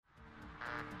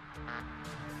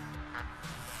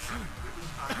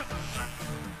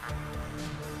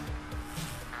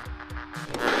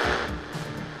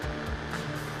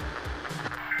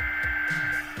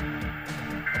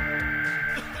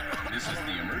This is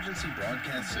the emergency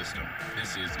broadcast system.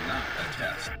 This is not a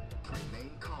test.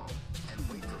 Remain calm and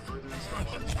wait for further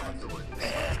instructions from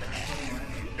authorities.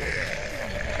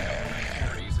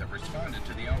 Authorities have responded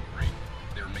to the outbreak.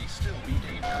 There may still be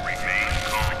danger. Retain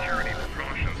all security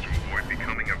precautions to avoid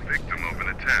becoming a victim of an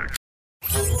attack.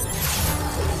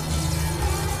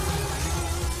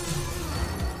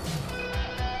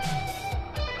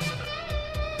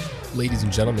 Ladies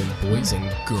and gentlemen, boys and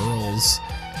girls,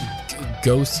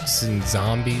 ghosts and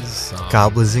zombies,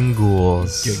 Goblins and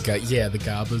ghouls. yeah, the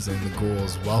goblins and the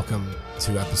ghouls. Welcome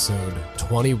to episode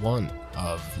 21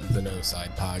 of the No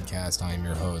Side Podcast. I am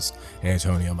your host,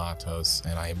 Antonio Matos,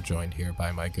 and I am joined here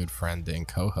by my good friend and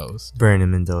co-host,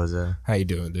 Brandon Mendoza. How you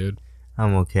doing, dude?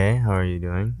 I'm okay. How are you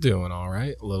doing? Doing all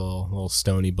right. Little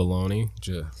stony baloney.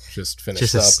 Just finished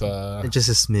Just up. just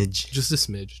a smidge. Just a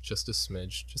smidge.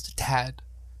 Just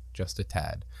a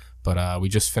tad. But we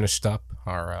just finished up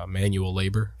our manual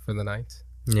labor for the night.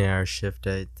 Yeah, our shift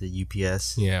at the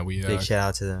UPS. Yeah, we Big shout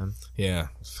out to them. yeah,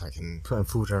 fucking Putting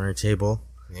food on our table.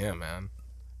 yeah, man,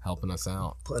 helping us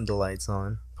out, Putting the lights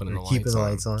on. putting Or the keeping lights the on,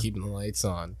 lights on. keeping the lights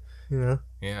on. Yeah.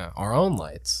 Yeah, our own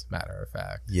lights. Matter of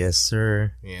fact. Yes,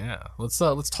 sir. Yeah, let's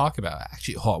talk about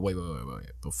actually. Wait.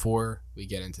 Before we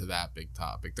get into that big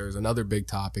topic, there's another big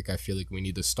topic I feel like we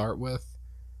need to start with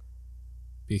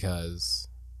because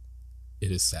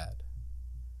it is sad.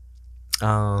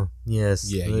 Oh,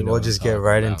 yes. Yeah, you know we'll what just I'm get talking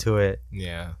right about. into it.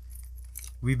 Yeah.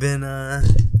 We've been, I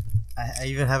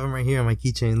even have them right here on my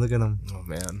keychain. Look at them. Oh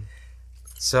man.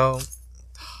 So,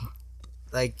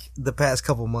 like, the past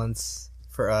couple months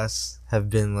for us have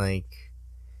been, like,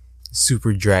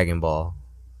 super Dragon Ball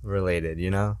related, you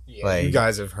know? Yeah, like, you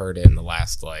guys have heard it in the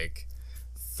last like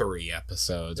 3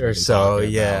 episodes Or we've been so, talking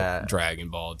about yeah. Dragon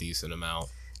Ball a decent amount.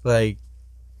 like,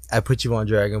 I put you on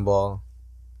Dragon Ball.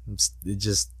 It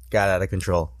just got out of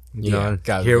control. You know?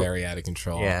 got Here- very out of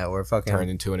control. Yeah, we're fucking... Turned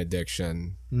into an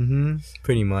addiction. Mm-hmm.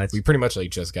 Pretty much. We pretty much like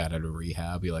just got out of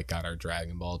rehab. We like got our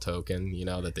Dragon Ball token, you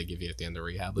know, that they give you at the end of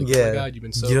rehab. Like, oh Yeah. my god, you've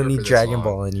been sober You don't for need this Dragon long.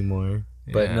 Ball anymore.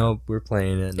 But Yeah. no, we're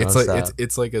playing it. It's like nonstop.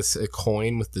 it's like a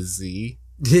coin with the Z,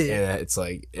 Yeah. and it's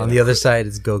like On the other side,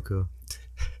 it's Goku.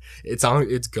 it's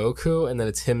Goku, and then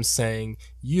it's him saying,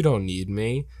 "You don't need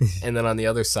me," and then on the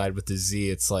other side with the Z,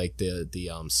 it's like the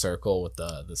circle with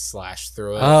the slash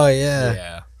through it. Oh, yeah.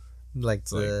 yeah, Like It's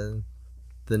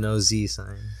the no Z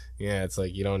sign. yeah. It's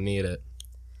like you don't need it,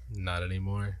 not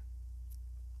anymore.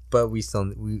 But we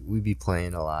still... We be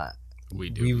playing a lot. We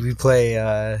do. We play...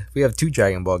 we have 2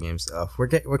 Dragon Ball games. We're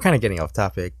kind of getting off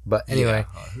topic. But anyway...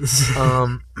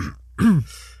 Yeah.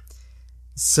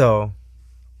 So,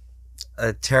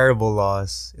 a terrible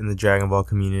loss in the Dragon Ball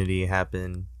community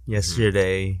happened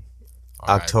yesterday,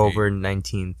 October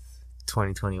 19th,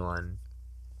 2021.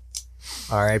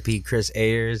 R.I.P. Chris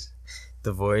Ayers,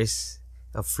 the voice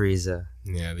of Frieza.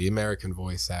 Yeah, the American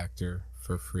voice actor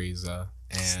for Frieza,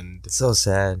 and It's so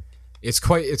sad. it's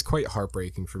quite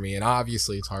heartbreaking for me, and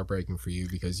obviously it's heartbreaking for you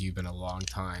because you've been a long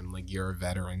time, like you're a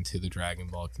veteran to the Dragon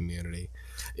Ball community.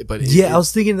 But I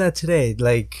was thinking that today.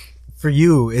 Like, for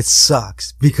you, it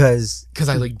sucks because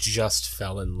I like just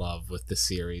fell in love with the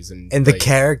series and the like,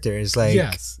 characters, like,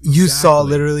 Yes, you saw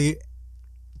exactly. literally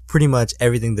pretty much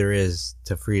everything there is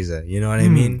to Frieza. You know what I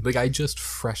mean? like I just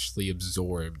freshly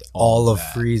absorbed All of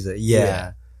that. Frieza. Yeah.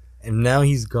 Yeah. And now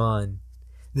he's gone.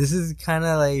 This is kind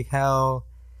of like how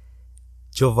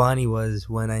Giovanni was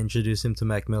when I introduced him to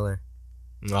Mac Miller.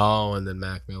 Oh, and then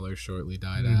Mac Miller shortly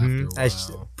died Mhm.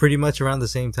 after. Wow. Pretty much around the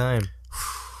same time.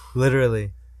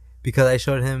 Literally. Because I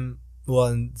showed him,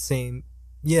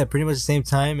 pretty much the same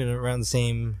time and around the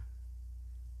same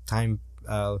time,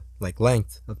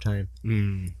 length of time.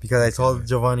 Because I told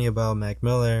Giovanni about Mac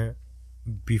Miller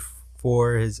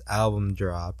before his album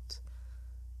dropped,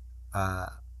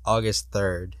 August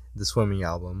 3rd, the swimming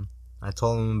album. I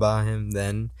told him about him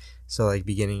then, so like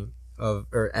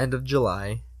end of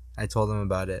July, I told him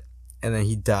about it, and then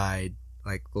he died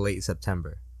like late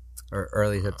September or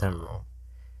early September. Oh.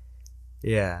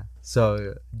 Yeah,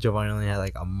 so Giovanni only had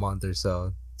like a month or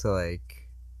so to like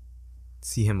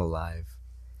see him alive.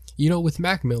 You know, with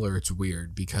Mac Miller, it's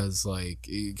weird because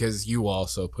you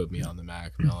also put me on the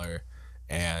Mac Miller,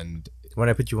 and When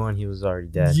I put you on, he was already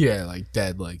dead. yeah, like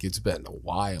dead. Like it's been a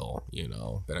while, you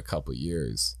know, been a couple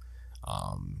years.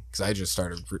 Because I just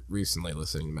started recently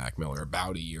listening to Mac Miller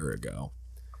about a year ago.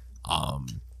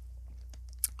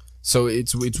 So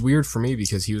it's weird for me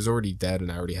because he was already dead,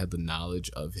 and I already had the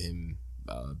knowledge of him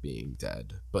being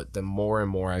dead. But the more and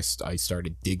more I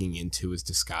started digging into his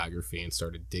discography and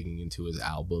started digging into his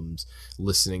albums,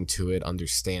 listening to it,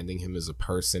 understanding him as a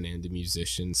person and a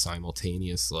musician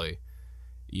simultaneously,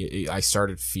 I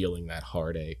started feeling that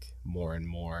heartache more and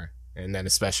more. And then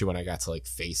especially when I got to like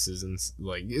Faces and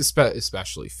like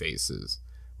especially Faces,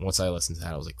 once I listened to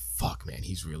that, I was like, fuck, man,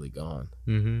 he's really gone.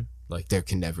 Mm-hmm. Like, there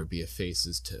can never be a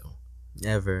Faces 2.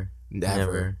 Never.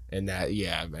 And that,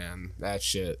 yeah, man, that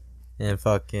shit. And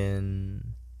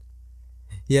fucking,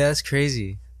 yeah, that's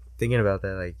crazy. Thinking about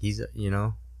that, like, he's,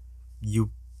 you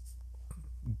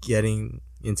getting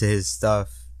into his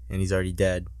stuff and he's already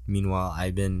dead. Meanwhile,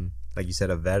 I've been, like you said,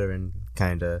 a veteran,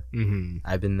 kind of. Mm-hmm.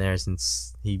 I've been there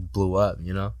since he blew up,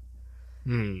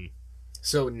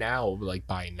 So now, like,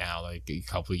 by now, like, a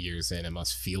couple of years in, it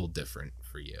must feel different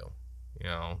for you,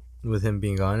 With him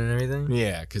being gone and everything?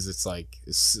 Yeah, because it's like,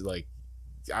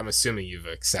 I'm assuming you've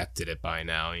accepted it by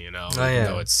now, even yeah.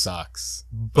 though it sucks.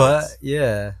 But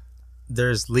yeah,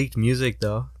 there's leaked music,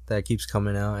 though, that keeps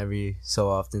coming out every so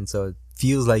often, so it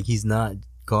feels like he's not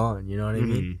gone, you know what I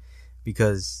mean?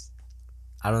 Because,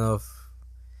 I don't know if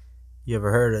you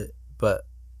ever heard it, but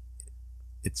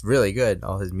it's really good,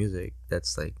 all his music.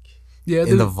 That's, like,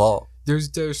 in the vault.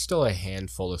 There's still a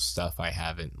handful of stuff I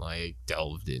haven't like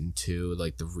delved into,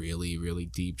 like the really, really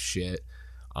deep shit.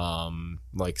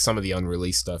 Like some of the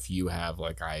unreleased stuff you have,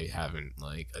 like I haven't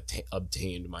like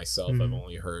obtained myself. I've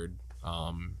only heard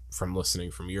from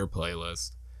listening from your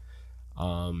playlist.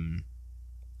 But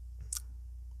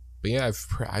yeah,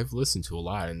 I've listened to a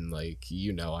lot, and like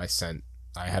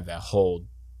I have that whole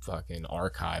fucking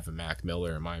archive of Mac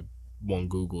Miller in my one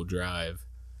Google Drive.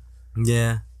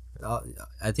 Yeah.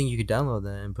 I think you could download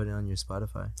that and put it on your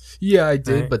Spotify. Yeah, I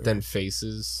did, right? but then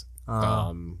Faces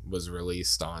was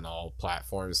released on all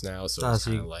platforms now, so it's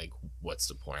kind of like, what's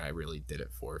the point? I really did it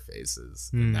for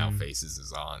Faces, and now Faces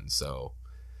is on, so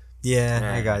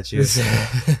yeah, I got you.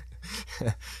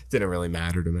 Didn't really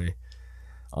matter to me.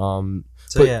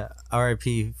 So yeah,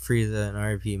 R.I.P. Frieza and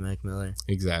R.I.P. Mac Miller.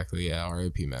 Exactly, yeah,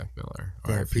 R.I.P. Mac Miller.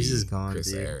 Yeah, Frieza's gone,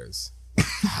 Chris dude. Ayers.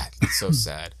 God, it's so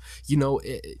sad.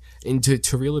 And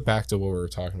to reel it back to what we were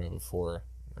talking about before,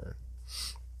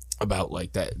 about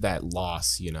like that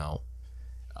loss,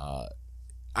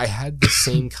 I had the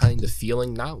same kind of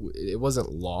feeling. It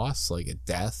wasn't loss like a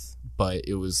death, but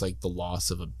it was like the loss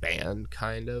of a band,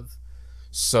 kind of.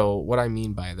 So what I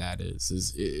mean by that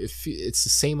is if it's the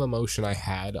same emotion I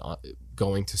had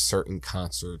going to certain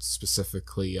concerts,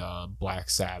 specifically Black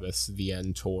Sabbath's The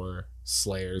End tour,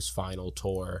 Slayer's final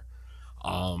tour,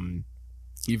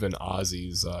 even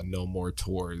Ozzy's No More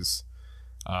Tours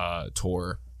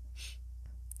tour.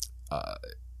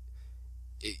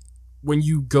 When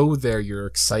you go there, you're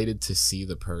excited to see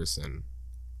the person,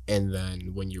 and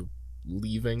then when you're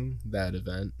leaving that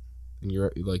event and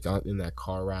you're like in that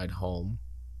car ride home,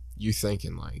 you're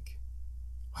thinking like,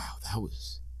 wow, that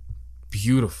was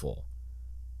beautiful.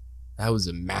 That was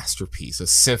a masterpiece, a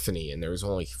symphony, and there was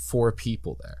only 4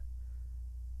 people there,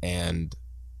 and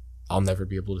I'll never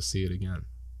be able to see it again.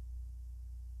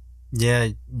 Yeah,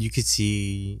 you could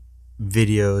see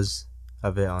videos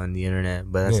of it on the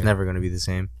internet, but that's never going to be the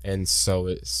same. And so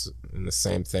it's the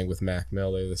same thing with Mac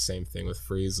Miller, the same thing with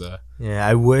Frieza. Yeah,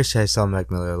 I wish I saw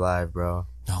Mac Miller live, bro.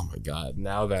 Oh my god,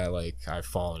 now that like I've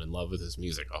fallen in love with his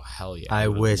music, oh hell yeah. I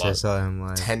wish I saw him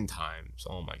live 10 times.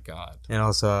 Oh my god. And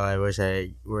also I wish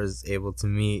I was able to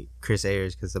meet Chris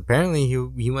Ayers, because apparently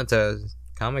he went to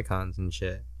Comic-Cons and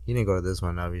shit. He didn't go to this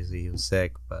one, obviously. He was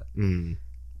sick, but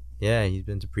yeah, he's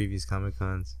been to previous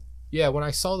Comic-Cons. Yeah, when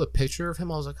I saw the picture of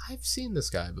him, I was like, I've seen this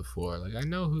guy before. Like, I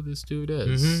know who this dude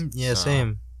is. Yeah, so,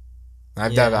 same.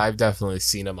 I've definitely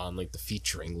seen him on like the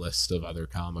featuring list of other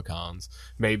Comic-Cons.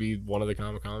 Maybe one of the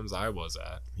Comic-Cons I was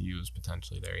at, he was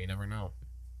potentially there. You never know.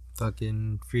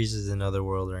 Fucking Frieza's in another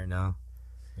world right now.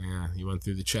 Yeah, he went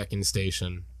through the check-in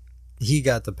station. He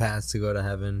got the pass to go to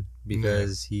heaven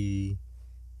because he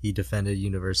defended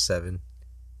Universe 7.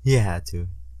 He had to.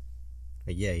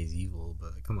 Like, yeah, he's evil,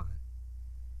 but come on.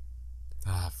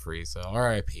 Frieza.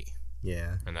 R.I.P.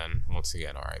 Yeah. And then, once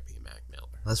again, R.I.P. Mac Miller.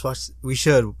 We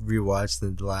should rewatch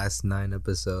the last 9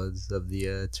 episodes of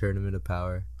the Tournament of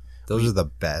Power. Those are the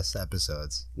best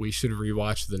episodes. We should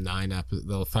rewatch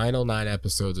the final 9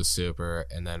 episodes of Super,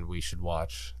 and then we should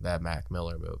watch that Mac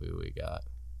Miller movie we got.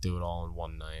 Do it all in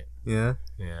one night. Yeah?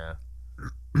 Yeah.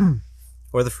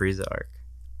 Or the Frieza arc.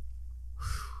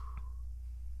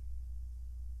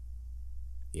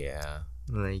 Yeah.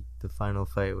 Like the final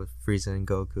fight with Frieza and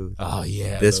Goku. Oh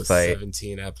yeah, this those fight.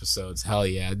 17 episodes. Hell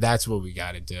yeah, that's what we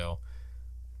got to do.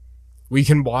 We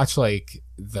can watch like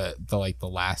the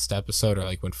last episode, or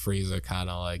like when Frieza kind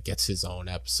of like gets his own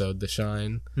episode to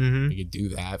shine. Mm-hmm. We could do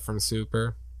that from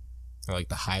Super, or like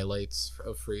the highlights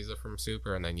of Frieza from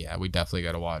Super, and then we definitely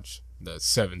got to watch the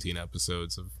 17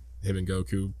 episodes of him and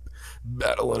Goku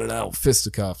battling it out,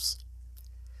 fisticuffs.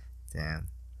 Damn.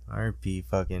 RP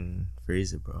fucking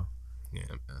Frieza, bro. Yeah,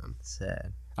 man.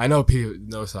 Sad. I know people,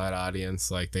 no side audience,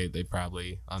 like they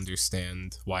probably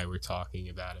understand why we're talking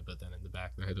about it, but then in the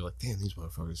back of their head they're like, damn, these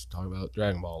motherfuckers talk about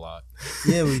Dragon Ball a lot.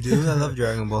 Yeah, we do. I love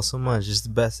Dragon Ball so much. It's the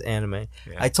best anime.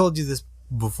 Yeah. I told you this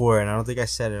before, and I don't think I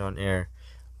said it on air,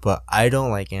 but I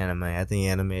don't like anime. I think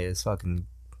anime is fucking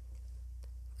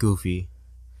goofy.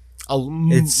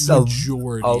 It's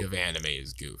majority of anime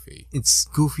is goofy. It's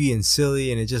goofy and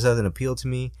silly, and it just doesn't appeal to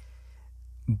me.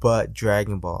 But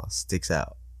Dragon Ball sticks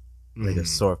out like a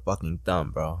sore fucking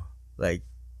thumb, bro. Like,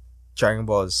 Dragon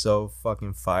Ball is so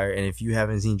fucking fire, and if you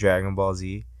haven't seen Dragon Ball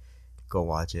Z, go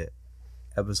watch it.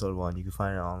 Episode 1, you can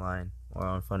find it online or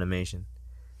on Funimation.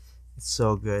 It's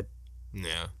so good.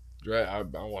 Yeah. I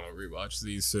want to rewatch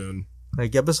these soon.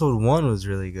 Like, episode 1 was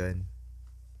really good.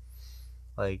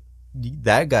 Like,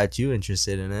 that got you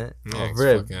interested in it. Yeah,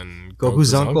 Rip. fucking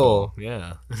Goku's uncle.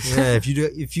 Yeah. Yeah, if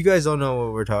you guys don't know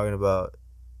what we're talking about,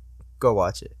 go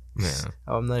watch it. Yeah.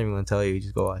 I'm not even gonna tell you.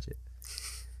 Just go watch it.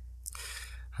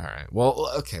 All right. Well,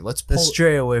 okay. Let's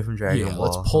stray away from Dragon Ball.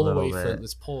 Let's pull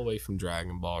away from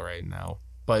Dragon Ball right now.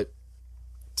 But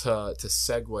to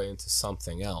segue into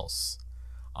something else,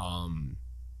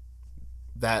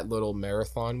 that little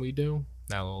marathon we do.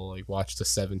 Now we'll like watch the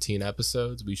 17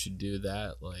 episodes. We should do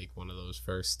that like one of those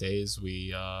first days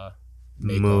we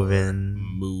move.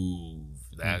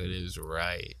 That it is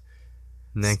right.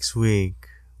 Next week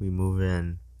we move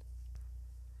in.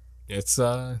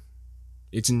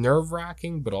 It's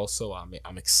nerve-wracking, but also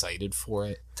I'm excited for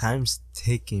it. Time's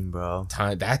ticking, bro.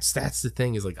 That's the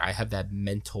thing, is like I have that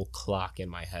mental clock in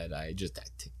my head. I just that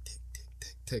tick tick tick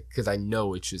tick tick, because I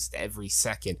know it's just every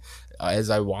second as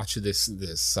I watch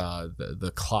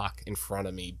the clock in front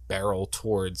of me barrel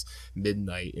towards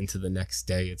midnight into the next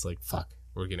day. It's like, fuck,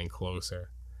 we're getting closer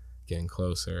and getting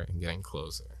closer,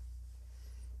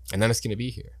 and then it's gonna be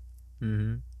here.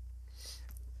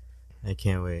 I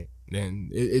can't wait. And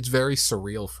it's very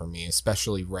surreal for me,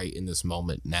 especially right in this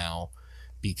moment now,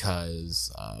 because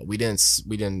we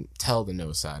didn't tell the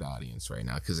No Side audience right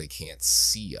now because they can't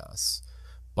see us,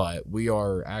 but we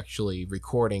are actually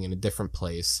recording in a different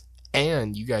place,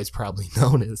 and you guys probably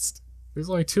noticed there's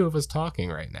only 2 of us talking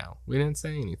right now. We didn't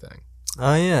say anything.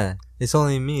 Oh yeah, it's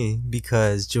only me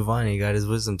because Giovanni got his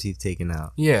wisdom teeth taken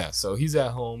out. Yeah, so he's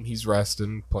at home, he's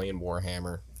resting, playing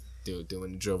Warhammer,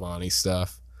 doing Giovanni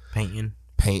stuff, painting,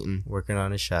 working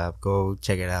on his shop. Go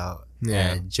check it out.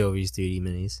 Yeah, Jovi's 3D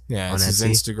Minis. Yeah, on it's his Etsy.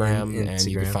 Instagram, and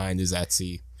you can find his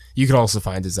Etsy. You can also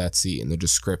find his Etsy in the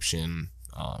description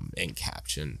and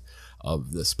caption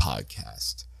of this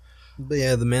podcast. But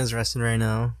yeah, the man's resting right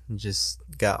now. He just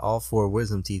got all 4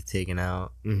 wisdom teeth taken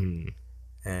out,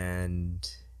 and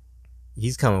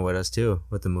he's coming with us too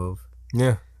with the move.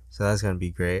 Yeah, so that's gonna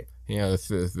be great. Yeah,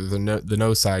 the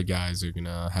No Side guys are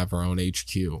gonna have our own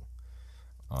HQ.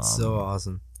 So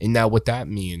awesome. And now what that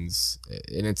means,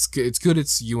 and it's good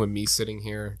it's you and me sitting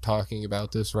here talking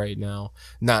about this right now.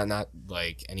 Not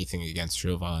like anything against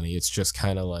Giovanni. It's just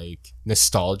kind of like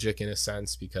nostalgic in a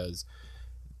sense, because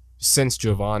since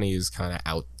Giovanni is kind of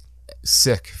out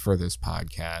sick for this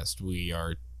podcast, we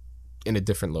are in a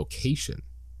different location.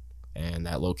 And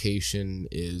that location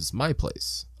is my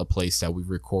place, a place that we've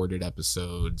recorded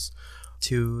episodes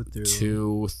 2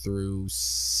 through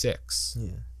 6.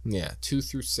 Yeah, 2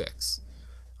 through 6.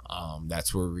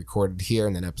 That's where we recorded here,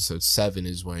 and then episode 7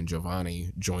 is when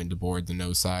Giovanni joined aboard the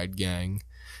No Side gang,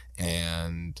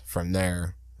 and from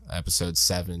there, episode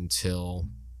 7 till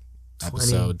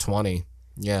episode 20,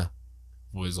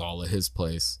 was all at his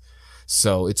place.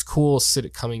 So it's cool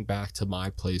coming back to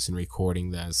my place and recording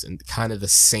this, and kind of the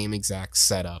same exact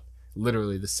setup,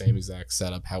 literally the same exact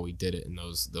setup how we did it in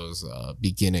those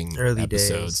beginning early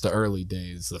episodes, days. The early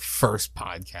days, the first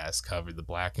podcast covered, the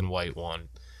black and white one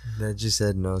that just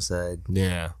said No Side.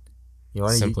 Yeah,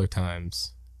 simpler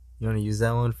times. You want to use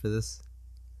that one for this?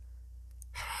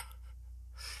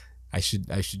 I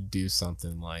should do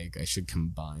something like I should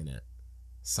combine it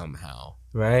somehow.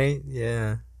 Right?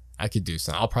 Yeah. I could do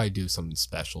something. I'll probably do something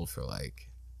special for like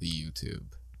the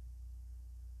YouTube.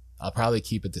 I'll probably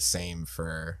keep it the same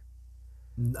for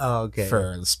for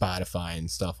Spotify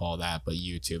and stuff, all that, but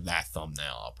YouTube, that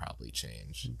thumbnail I'll probably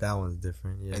change. That one's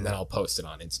different, yeah. And then I'll post it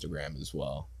on Instagram as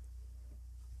well.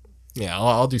 Yeah,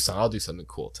 I'll do something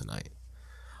cool tonight.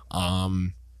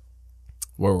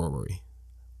 Where were we?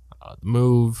 The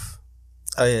move.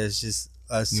 Oh yeah, it's just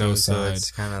us No two, so side.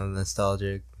 it's kind of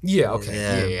nostalgic. Yeah,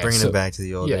 okay. Yeah. bringing So- it back to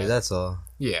the old yeah. days. That's all.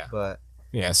 Yeah. But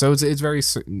Yeah, so it's very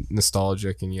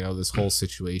nostalgic, and this whole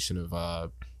situation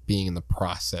of being in the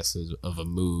process of a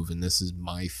move, and this is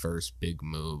my first big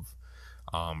move,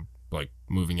 like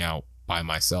moving out by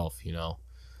myself,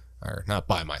 or not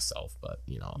by myself, but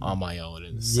on my own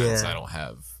in a sense. Yeah. I don't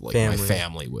have like my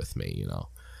family with me,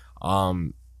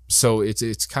 So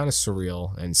it's kind of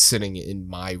surreal, and sitting in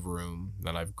my room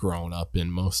that I've grown up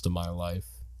in most of my life,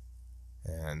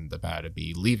 and about to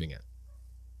be leaving it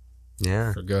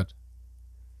yeah, for good.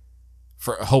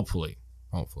 For hopefully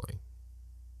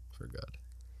for good.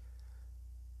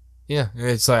 Yeah,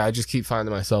 it's like I just keep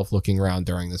finding myself looking around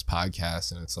during this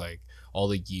podcast, and it's like all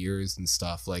the years and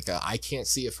stuff. Like I can't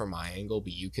see it from my angle,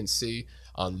 but you can see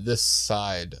on this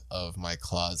side of my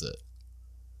closet.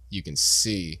 You can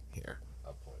see here.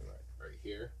 I'll point right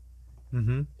here.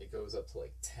 mm-hmm. It goes up to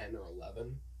like 10 or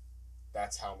 11.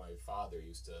 That's how my father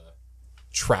used to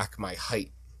track my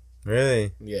height.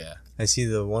 Really. Yeah. I see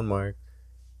the one mark,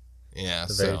 Yeah.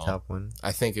 the so very top one.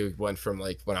 I think it went from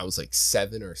like when I was like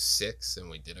 7 or 6, and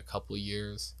we did a couple of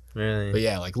years. Really. But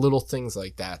yeah, like little things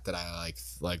like that I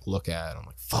like look at. I'm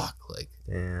like, fuck, like.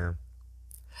 Damn.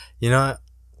 You know what?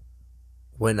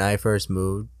 When I first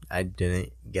moved, I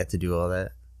didn't get to do all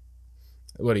that.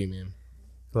 What do you mean?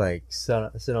 Like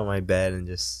sit on my bed and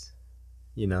just,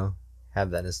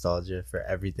 have that nostalgia for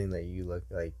everything that you look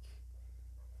like.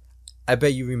 I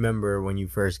bet you remember when you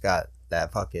first got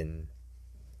that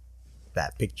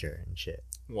picture and shit.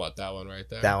 What, that one right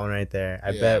there? That one right there. I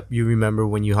Yeah. bet you remember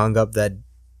when you hung up that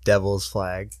devil's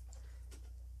flag.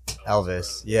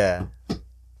 Elvis. Yeah.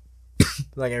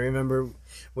 Like I remember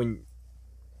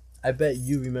I bet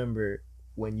you remember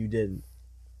when you did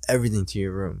everything to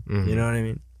your room. Mhm. You know what I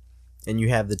mean? And you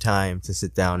have the time to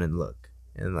sit down and look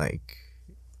and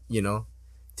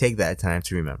take that time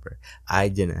to remember. I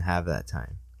didn't have that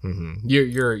time. Mm-hmm.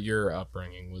 Your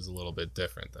upbringing was a little bit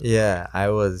different than Yeah, I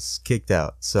was kicked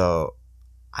out, so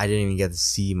I didn't even get to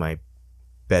see my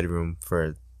bedroom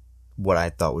for what I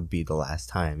thought would be the last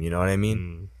time. You know what I mean?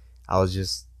 Mm. I was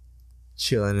just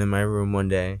chilling in my room one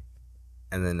day,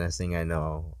 and the next thing I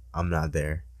know, I'm not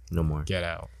there no more. Get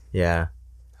out. Yeah.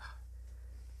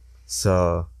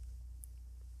 So,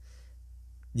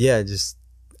 yeah, just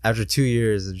after 2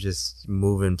 years of just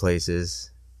moving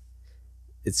places,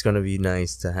 it's gonna be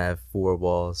nice to have 4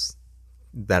 walls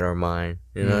that are mine.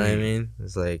 You know what I mean?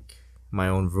 It's like my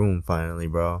own room finally,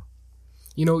 bro.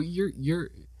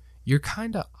 You're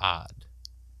kind of odd,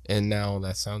 and now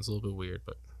that sounds a little bit weird,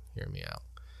 but hear me out.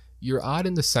 You're odd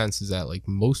in the sense is that like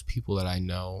most people that I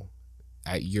know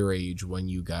at your age when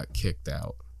you got kicked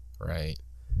out, right?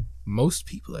 Most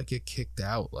people that get kicked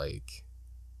out, like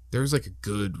there's like a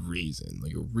good reason,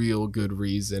 like a real good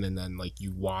reason, and then like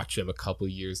you watch them a couple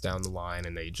years down the line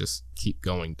and they just keep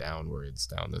going downwards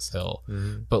down this hill.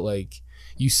 Mm-hmm. But like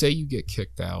you say you get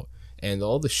kicked out, and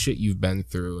all the shit you've been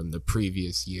through in the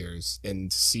previous years, and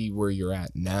to see where you're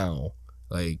at now,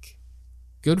 like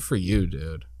good for you,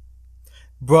 dude.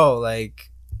 Bro,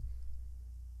 like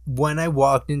when I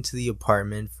walked into the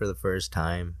apartment for the first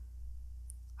time,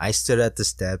 I stood at the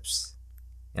steps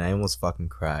and I almost fucking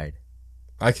cried.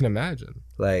 I can imagine.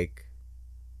 Like,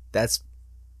 that's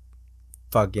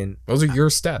fucking... Those are your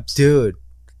steps. Dude,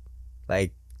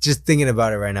 like, just thinking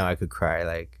about it right now, I could cry.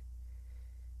 Like,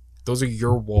 Those are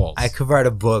your walls. I could write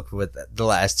a book with the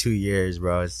last 2 years,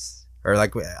 bro. Or,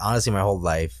 like, honestly, my whole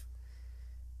life.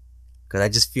 Because I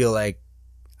just feel like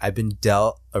I've been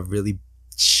dealt a really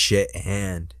shit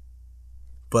hand.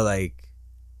 But, like,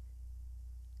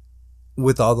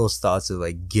 with all those thoughts of,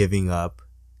 like, giving up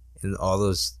and all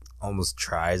those almost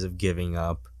tries of giving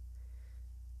up,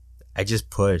 I just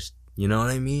pushed. You know what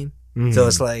I mean? Mhm. So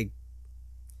it's like,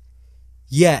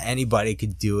 yeah, anybody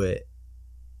could do it.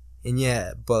 And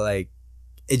yeah, but like,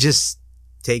 it just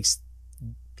takes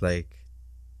like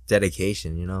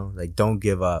dedication, you know? Like, don't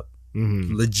give up.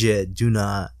 Mhm. Legit, do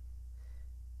not.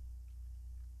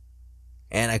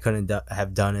 And I couldn't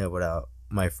have done it without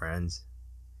my friends.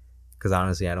 Because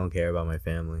honestly, I don't care about my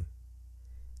family.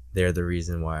 They're the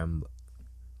reason why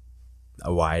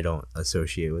I don't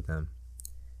associate with them.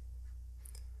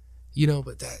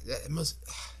 But that must...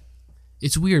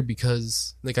 It's weird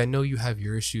because, like, I know you have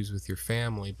your issues with your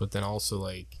family, but then also,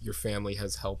 like, your family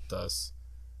has helped us.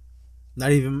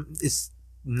 It's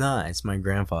my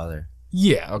grandfather.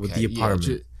 Yeah, okay. With the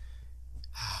apartment.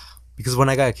 Because when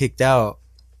I got kicked out,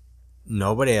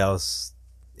 nobody else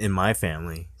in my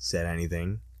family said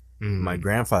anything. My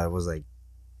grandfather was like,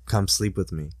 come sleep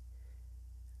with me.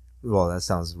 Well, that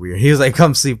sounds weird. He was like,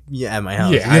 come sleep at my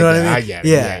house. Yeah, you know what I mean? I get it.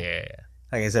 Yeah.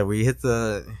 like I said, we hit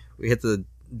the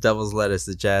devil's lettuce,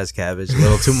 the jazz cabbage, a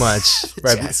little too much.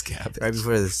 Jazz cabbage. Right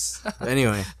before this.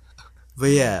 Anyway,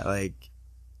 but yeah, like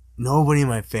nobody in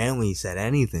my family said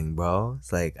anything, bro.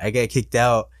 It's like I got kicked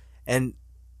out, and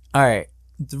all right,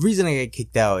 the reason I got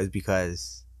kicked out is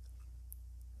because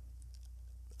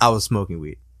I was smoking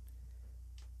weed.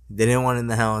 They didn't want it in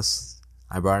the house.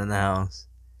 I brought it in the house.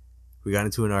 We got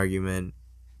into an argument.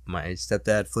 My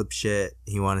stepdad flipped shit.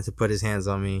 He wanted to put his hands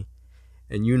on me,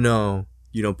 and you know,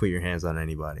 you don't put your hands on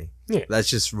anybody. Yeah. That's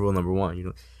just rule number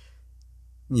one.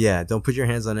 Don't put your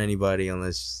hands on anybody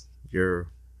unless you're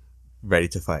ready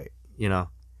to fight, you know?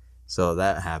 So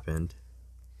that happened.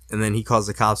 And then he calls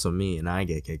the cops on me and I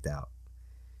get kicked out.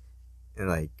 And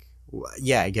like,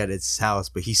 yeah, I get it's his house,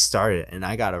 but he started and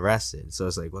I got arrested. So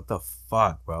it's like, what the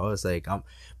fuck, bro? It's like,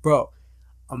 bro,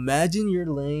 imagine you're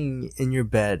laying in your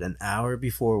bed an hour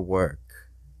before work.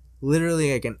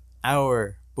 Literally like an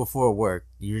hour before work.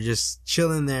 You're just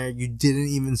chilling there. You didn't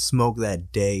even smoke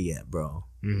that day yet, bro.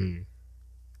 Mm-hmm.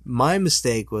 My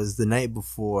mistake was the night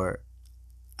before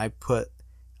I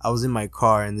was in my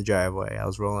car in the driveway. I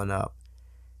was rolling up.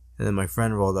 And then my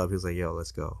friend rolled up. He was like, yo,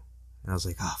 let's go. And I was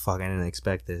like, oh, fuck, I didn't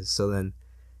expect this. So then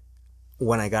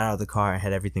when I got out of the car, I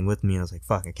had everything with me. And I was like,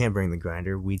 fuck, I can't bring the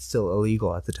grinder. Weed's still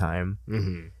illegal at the time.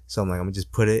 Mm-hmm. So I'm like, I'm going to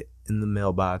just put it in the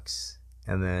mailbox.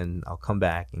 And then I'll come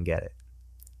back and get it.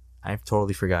 I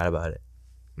totally forgot about it.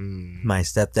 Mm. My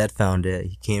stepdad found it.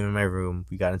 He came in my room.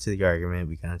 We got into the argument.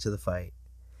 We got into the fight.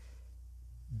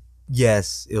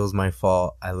 Yes, it was my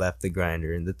fault. I left the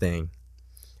grinder in the thing.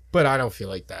 But I don't feel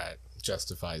like that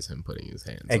justifies him putting his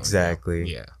hands Exactly. on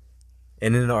you. Yeah.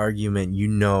 And in an argument, you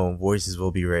know voices will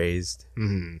be raised.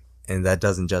 Mm-hmm. And that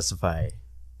doesn't justify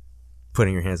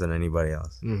putting your hands on anybody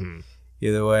else. Mm-hmm.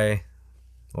 Either way,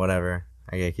 whatever.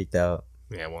 I get kicked out.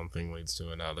 Yeah, one thing leads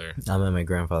to another. I'm at my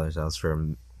grandfather's house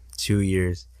for 2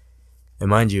 years. And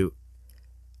mind you,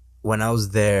 when I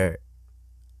was there,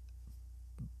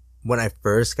 when I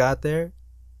first got there,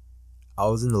 I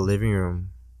was in the living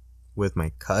room with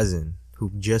my cousin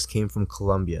who just came from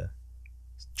Colombia,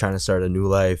 trying to start a new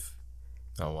life.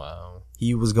 Oh, wow.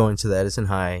 He was going to the Edison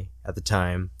High at the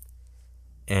time,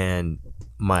 and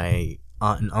my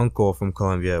aunt and uncle from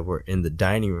Colombia were in the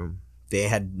dining room. They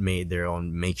had made their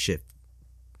own makeshift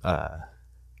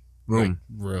room.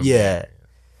 Room. Yeah.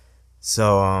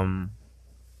 So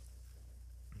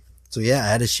yeah, I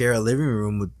had to share a living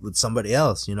room with somebody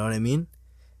else, you know what I mean?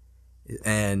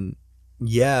 And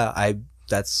yeah,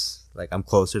 that's like, I'm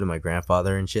closer to my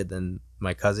grandfather and shit than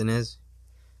my cousin is.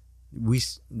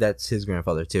 That's his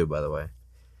grandfather too, by the way.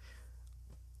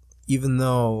 Even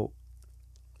though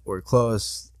we're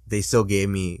close, they still gave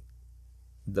me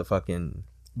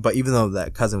but even though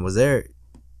that cousin was there,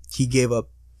 he gave up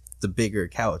the bigger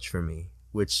couch for me,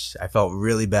 which I felt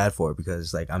really bad for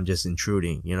because like I'm just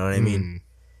intruding, you know what I mean?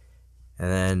 And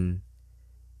then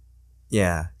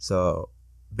yeah, so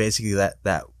basically that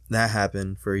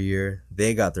happened for a year.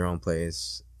 They got their own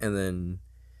place, and then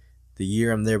the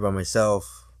year I'm there by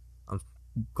myself, I'm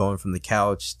going from the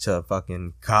couch to a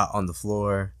fucking cot on the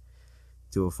floor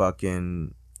to a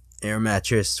fucking air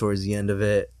mattress towards the end of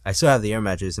it. I still have the air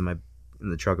mattress in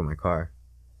the trunk of my car.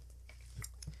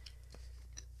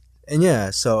 And yeah,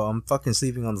 so I'm fucking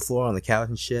sleeping on the floor on the couch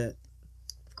and shit.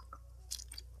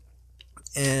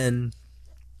 And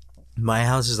my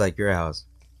house is like your house,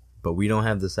 but we don't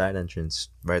have the side entrance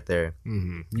right there.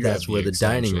 Mm-hmm. That's where the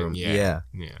dining room. Yeah.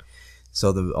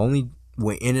 So the only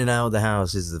way in and out of the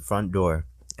house is the front door,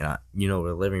 and you know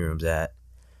where the living room's at,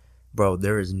 bro.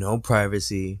 There is no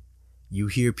privacy. You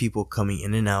hear people coming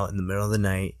in and out in the middle of the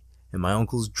night, and my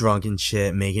uncle's drunk and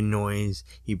shit, making noise.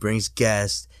 He brings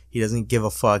guests. He doesn't give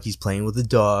a fuck. He's playing with the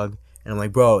dog, and I'm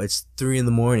like, bro, it's 3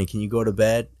 a.m. Can you go to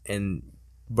bed? And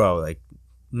bro, like,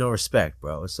 no respect,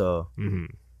 bro. So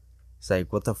it's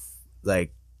like, what the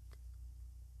like.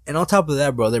 And on top of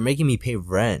that, bro, they're making me pay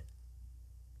rent.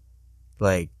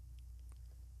 Like,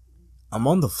 I'm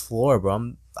on the floor,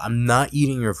 bro. I'm not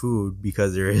eating your food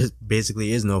because there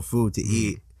basically is no food to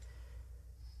eat.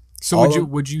 So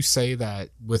would you say that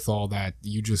with all that,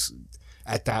 you just,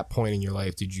 at that point in your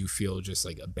life, did you feel just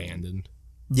like abandoned?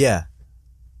 Yeah.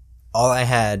 All I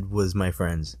had was my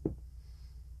friends.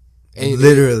 And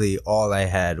literally all I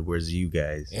had was you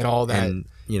guys. And all that. And,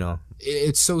 you know.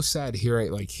 It's so sad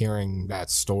hearing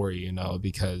that story, you know,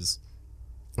 because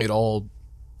it all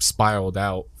spiraled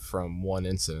out from one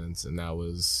incident, and that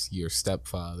was your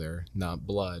stepfather, not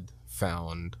blood,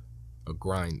 found a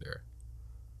grinder.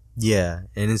 Yeah,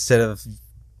 and instead of,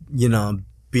 you know,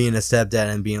 being a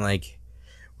stepdad and being like,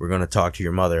 we're going to talk to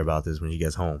your mother about this when she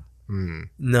gets home.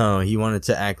 No, he wanted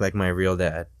to act like my real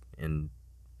dad and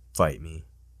fight me.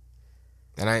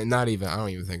 And I don't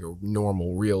even think a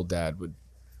normal real dad would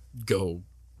go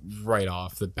right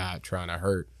off the bat trying to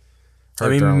hurt I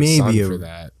mean, their own maybe son for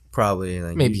that. Probably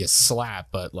like Maybe a slap,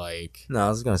 but like, No, I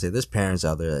was gonna say there's parents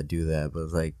out there that do that, but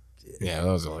like, yeah,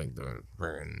 those are like the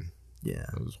friggin' yeah,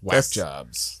 those whack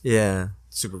jobs, yeah.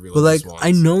 super real. But like, ones.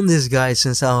 I known this guy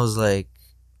since I was like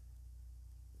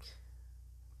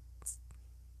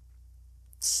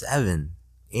 7,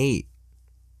 8.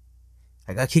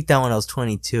 I got kicked out when I was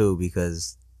 22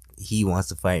 because he wants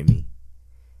to fight me.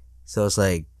 So it's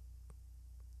like,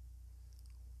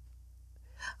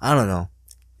 I don't know.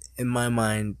 In my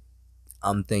mind,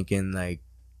 I'm thinking like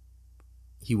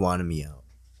he wanted me out.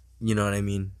 You know what I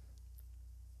mean?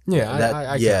 Yeah, That-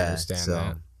 I can yeah, understand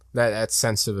so- that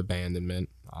sense of abandonment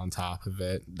on top of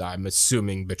it. I'm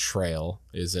assuming betrayal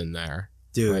is in there.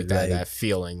 Dude, Like like, that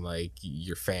feeling like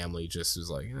your family just is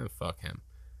like, fuck him.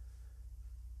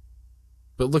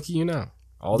 But look at you now.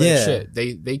 All that Yeah. shit.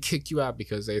 They kicked you out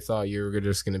because they thought you were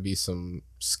just going to be some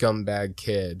scumbag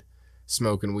kid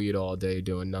smoking weed all day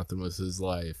doing nothing with his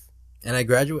life. and I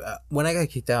graduated. When I got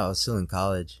kicked out, I was still in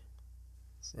college.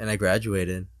 And I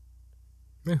graduated.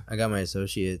 Yeah. I got my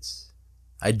associates.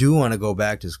 I do want to go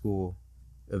back to school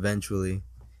eventually.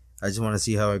 I just want to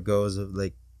see how it goes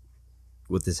like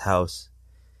with this house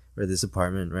or this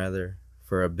apartment rather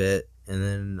for a bit, and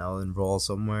then I'll enroll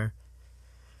somewhere.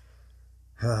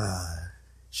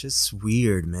 It's just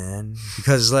weird, man,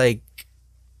 because like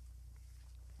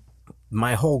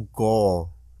my whole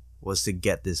goal was to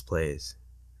get this place,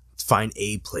 to find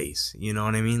a place, you know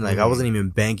what I mean? Like I wasn't even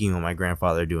banking on my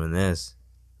grandfather doing this.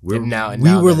 And now we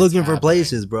that were it's looking for happening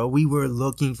places, bro. We were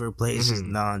looking for places Mhm.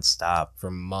 nonstop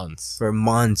for months. for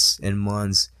months and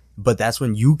months. But that's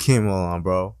when you came along,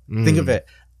 bro. Think of it.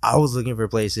 I was looking for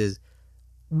places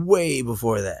way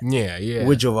before that Yeah.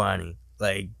 with Giovanni.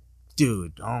 Like,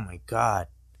 dude, oh my God.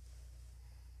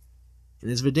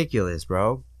 And it's ridiculous,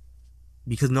 bro.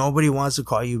 Because nobody wants to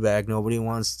call you back. Nobody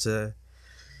wants to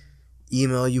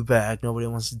email you back. Nobody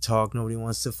wants to talk. Nobody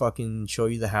wants to fucking show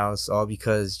you the house. All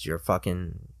because you're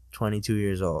fucking 22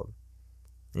 years old.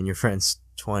 And your friend's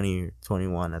 20 or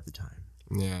 21 at the time.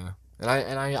 Yeah. And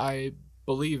I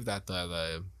believe that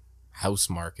the house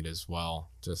market as well,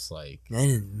 just like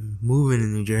And moving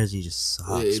in New Jersey just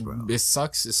sucks, bro. it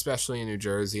sucks, especially in New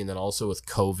Jersey, and then also with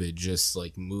COVID, just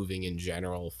like moving in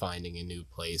general, finding a new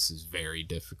place is very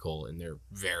difficult, and they're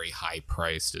very high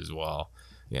priced as well.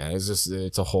 Yeah,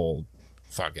 it's a whole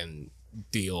fucking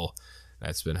deal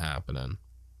that's been happening.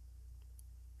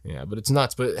 Yeah, but it's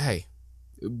nuts. But hey,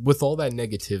 with all that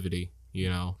negativity, you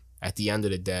know, at the end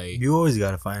of the day, You always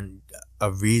gotta find a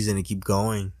reason to keep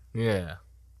going. yeah,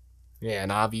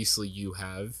 and obviously you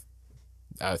have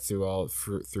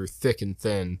through thick and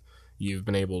thin, you've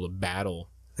been able to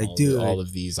battle Like, all, dude, all like-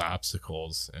 of these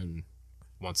obstacles, and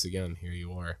once again, here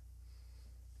you are.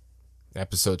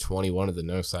 Episode 21 of the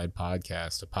No Side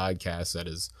Podcast, a podcast that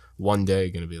is one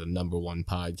day going to be the #1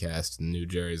 podcast in New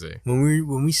Jersey.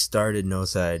 When we started No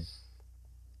Side,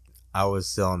 I was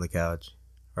still on the couch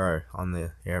or on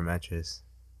the air mattress.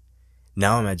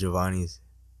 Now I'm at Giovanni's.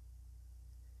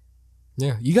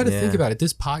 Yeah, you got to think Yeah. about it.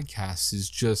 This podcast is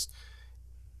just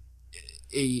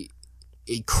a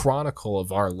chronicle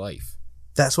of our life.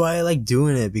 That's why I like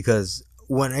doing it, because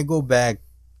when I go back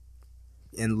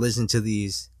and listen to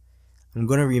these, I'm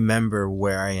gonna remember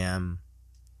where I am.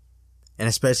 And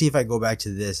especially if I go back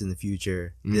to this in the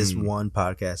future, this one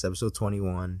podcast, episode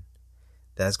 21,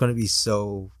 that's gonna be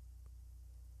so.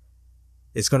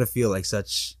 It's gonna feel like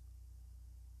such.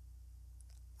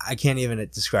 I can't even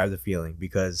describe the feeling,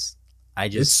 because I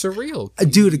It's just. surreal,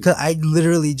 Dude, 'cause I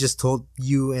literally just told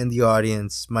you and the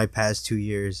audience my past 2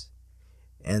 years.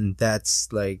 And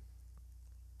that's like,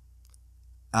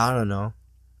 I don't know.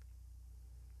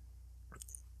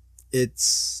 It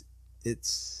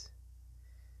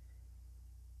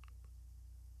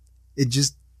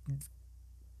just,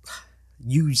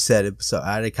 you said it, so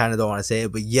I kind of don't want to say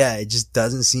it, but yeah, it just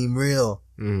doesn't seem real.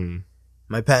 Mm.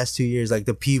 My past 2 years, like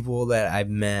the people that I've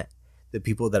met, the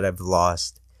people that I've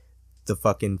lost,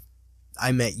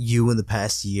 I met you in the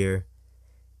past year.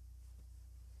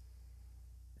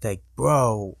 Like,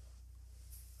 bro,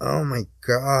 oh my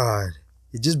God,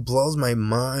 it just blows my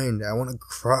mind. I want to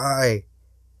cry.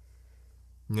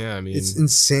 Yeah, I mean, It's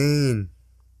insane.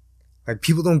 Like,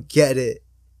 people don't get it.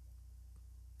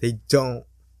 They don't.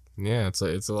 yeah,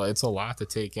 it's a lot to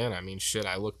take in. I mean, shit,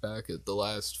 I look back at the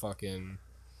last fucking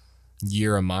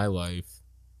year of my life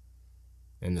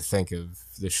and to think of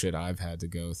the shit I've had to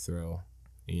go through,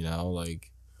 you know,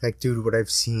 like, Dude, what I've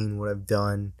seen, what I've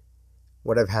done,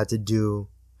 what I've had to do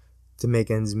to make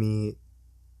ends meet.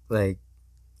 Like,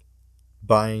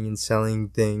 buying and selling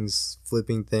things,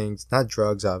 flipping things. Not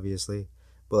drugs, obviously,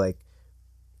 but like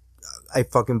I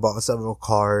fucking bought several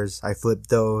cars. I flipped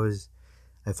those.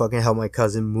 I fucking helped my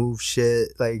cousin move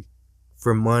shit like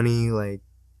for money, like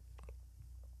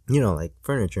like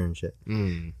furniture and shit.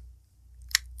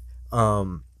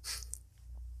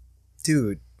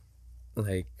 Dude,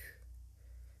 like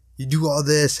you do all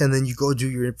this and then you go do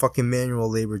your fucking manual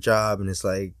labor job and it's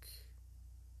like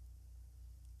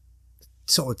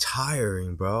so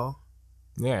tiring, bro.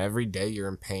 Yeah, every day you're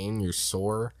in pain, you're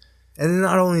sore. And then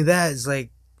not only that, it's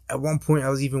like at one point I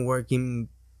was even working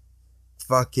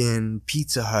fucking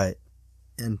Pizza Hut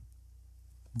and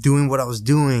doing what I was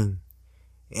doing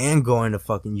and going to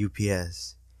fucking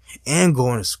UPS and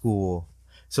going to school.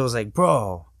 So it's like,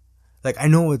 bro, like I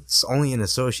know it's only an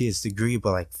associate's degree,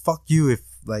 but like fuck you if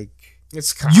like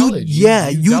it's college. You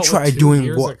dealt tried with 2 doing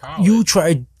years what of college. you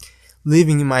tried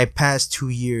living in my past 2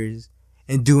 years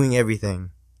and doing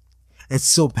everything and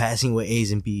still passing with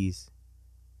A's and B's.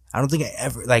 I don't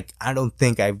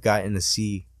think I've gotten a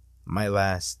C my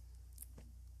last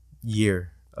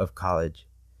year of college.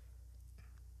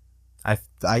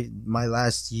 My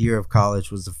last year of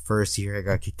college was the first year I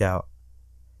got kicked out.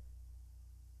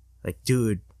 Like,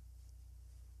 dude.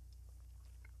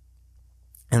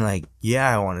 And like,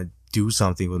 yeah, I want to do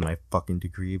something with my fucking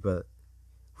degree, but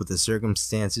with the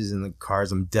circumstances and the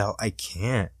cards I'm dealt, I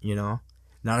can't,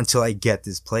 Not until I get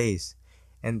this place.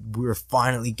 And we're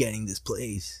finally getting this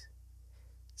place.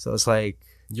 So it's like,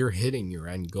 you're hitting your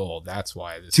end goal. That's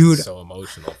why this dude, is so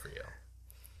emotional for you.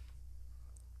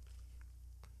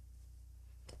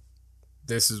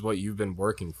 This is what you've been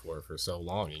working for so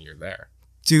long, and you're there.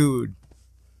 Dude,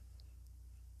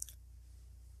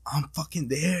 I'm fucking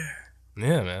there.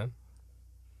 Yeah, man.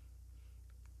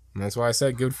 And that's why I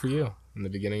said good for you in the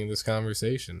beginning of this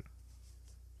conversation.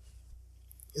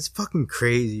 It's fucking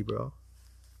crazy, bro.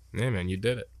 Yeah, man, you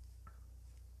did it.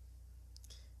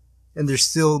 And there's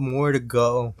still more to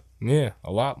go. Yeah,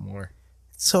 a lot more.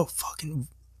 It's so fucking...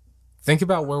 Think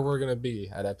about where we're going to be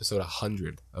at episode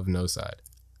 100 of No Side.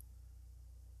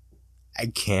 I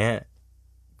can't.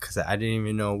 Because I didn't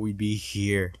even know we'd be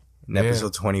here in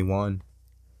episode 21.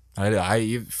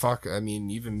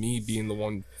 Even me being the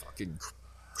one fucking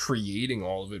creating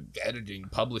all of it, editing,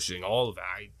 publishing, all of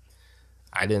it,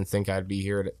 I didn't think I'd be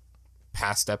here at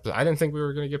past episode. I didn't think we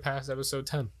were going to get past episode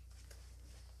 10.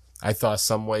 I thought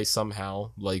some way,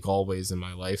 somehow, like always in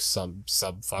my life, some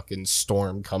fucking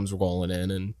storm comes rolling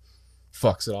in and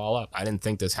fucks it all up. I didn't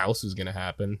think this house was going to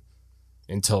happen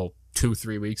until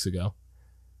 2-3 weeks ago.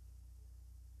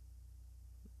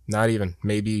 Not even.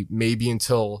 Maybe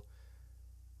until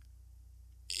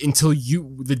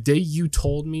the day you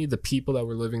told me the people that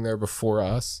were living there before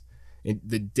us, and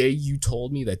the day you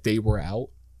told me that they were out,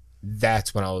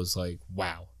 that's when I was like,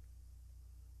 wow.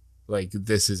 Like,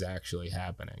 this is actually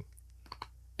happening.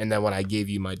 And then when I gave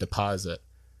you my deposit,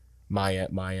 my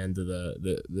end of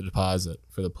the deposit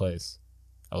for the place,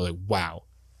 I was like, wow.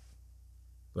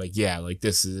 Like, yeah, like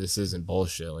this isn't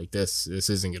bullshit. Like this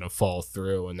isn't gonna fall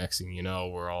through, and next thing you know,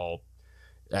 we're all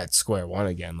at square one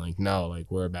again. Like, no, like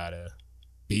we're about to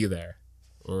be there.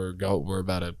 We're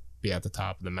about to be at the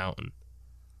top of the mountain.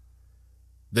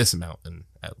 This mountain,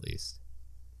 at least.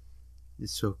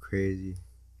 It's so crazy.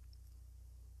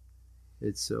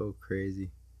 It's so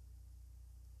crazy.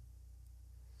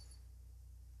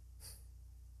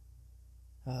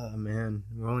 Oh man,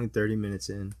 we're only 30 minutes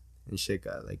in and shit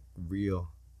got like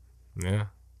real. Yeah.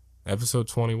 Episode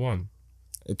 21.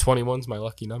 21's my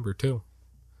lucky number too.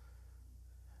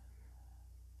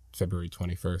 February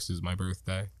 21st is my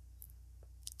birthday.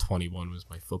 21 was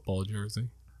my football jersey.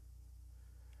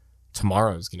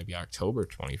 Tomorrow is going to be October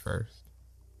 21st.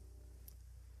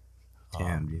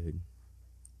 Damn, dude.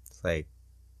 It's like...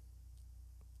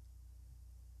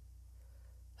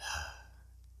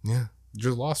 yeah.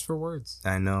 Just lost for words.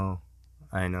 I know.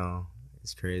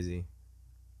 It's crazy.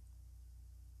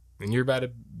 And you're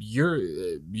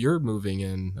moving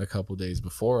in a couple days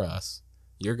before us.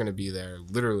 You're going to be there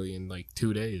literally in like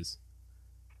 2 days.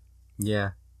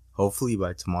 Yeah. Hopefully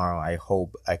by tomorrow. I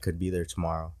hope I could be there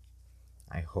tomorrow.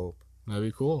 I hope. That'd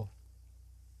be cool.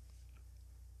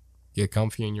 Get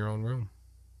comfy in your own room.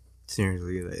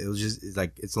 Seriously,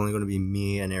 it's only going to be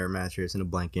me, an air mattress, and a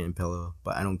blanket and pillow,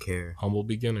 but I don't care. Humble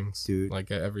beginnings, dude.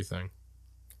 Like everything.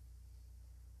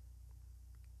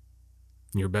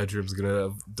 Your bedroom's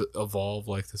going to evolve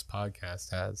like this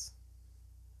podcast has.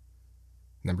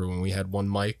 Remember when we had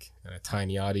one mic and a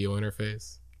tiny audio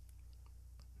interface?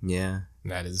 Yeah.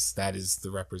 That is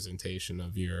the representation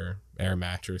of your air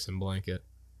mattress and blanket.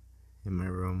 In my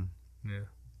room. Yeah.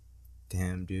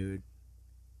 Damn, dude.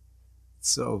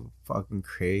 so fucking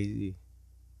crazy.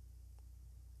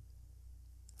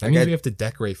 That means we have to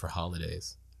decorate for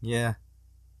holidays. Yeah.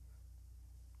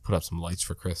 Put up some lights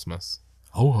for Christmas.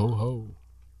 Ho, ho, ho.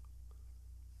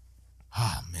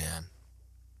 Ah, man.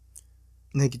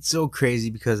 Like, it's so crazy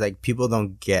because, like, people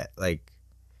don't get, like...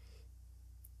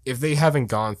 If they haven't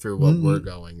gone through what we're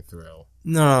going through.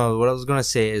 No, what I was gonna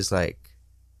say is, like,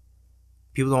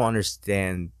 people don't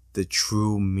understand the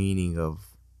true meaning of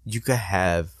you could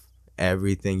have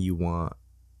everything you want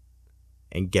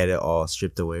and get it all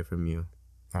stripped away from you.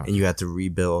 Okay. And you have to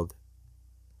rebuild.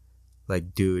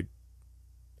 Like, dude,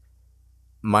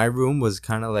 my room was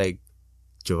kind of like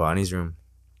Giovanni's room,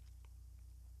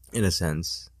 in a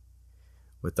sense,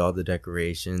 with all the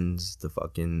decorations, the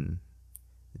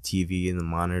TV and the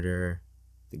monitor,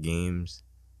 the games.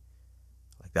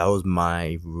 Like, that was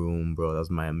my room, bro. That was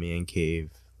my man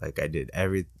cave. Like, I did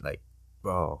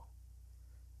bro.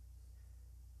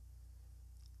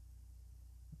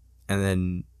 And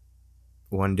then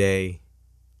one day,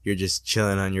 you're just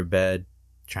chilling on your bed,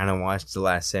 trying to watch The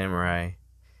Last Samurai,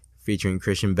 featuring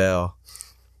Christian Bale.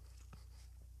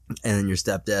 And then your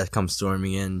stepdad comes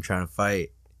storming in, trying to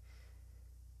fight.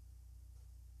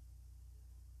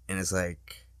 And it's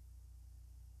like,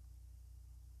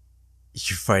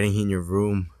 you're fighting in your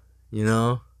room, you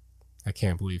know? I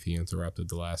can't believe he interrupted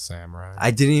The Last Samurai.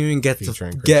 I didn't even get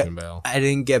I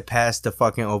didn't get past the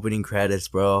fucking opening credits,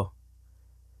 bro.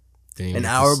 An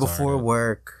hour before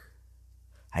work.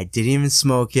 I didn't even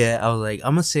smoke yet. I was like,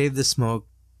 I'm gonna save the smoke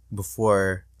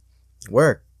before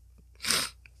work.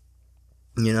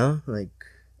 You know? Like,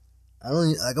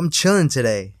 I'm chilling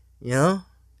today, you know?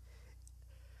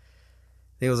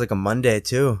 I think it was like a Monday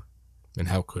too. And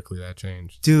how quickly that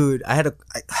changed. Dude, I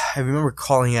remember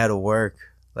calling out of work,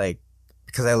 like,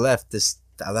 because I left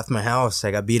my house.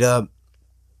 I got beat up.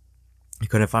 I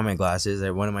couldn't find my glasses.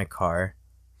 I went in my car.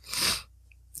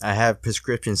 I have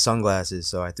prescription sunglasses,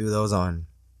 so I threw those on.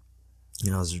 You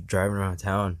know, I was driving around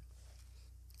town.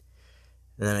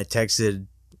 And then I texted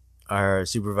our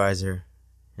supervisor.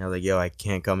 And I was like, yo, I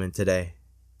can't come in today.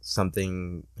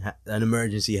 An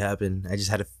emergency happened. I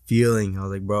just had a feeling. I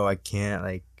was like, bro, I can't,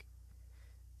 like,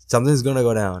 something's gonna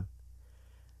go down.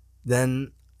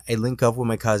 Then I link up with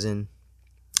my cousin.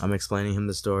 I'm explaining him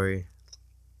the story.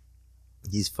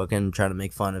 He's fucking trying to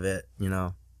make fun of it, you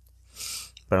know.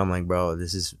 But I'm like, bro,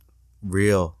 this is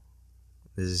real.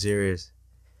 This is serious.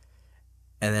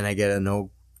 And then I get a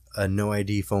no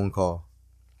ID phone call.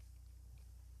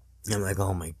 And I'm like,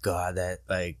 oh my God,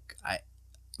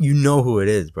 you know who it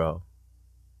is, bro.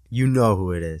 You know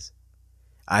who it is.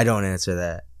 I don't answer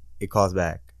that. It calls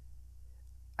back.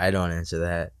 I don't answer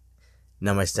that.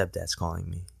 Now my stepdad's calling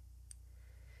me.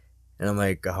 And I'm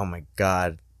like, oh my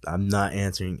God, I'm not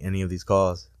answering any of these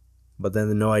calls. But then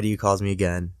the no ID calls me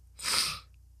again.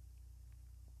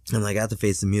 I'm like, I have to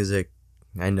face the music.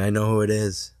 I know who it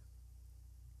is.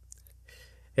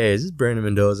 Hey, is this Brandon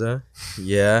Mendoza?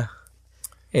 Yeah.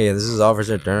 Hey, this is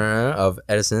Officer Turner of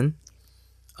Edison.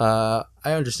 I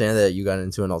understand that you got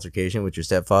into an altercation with your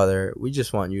stepfather. We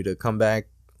just want you to come back,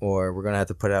 or we're going to have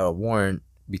to put out a warrant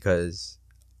because,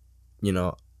 you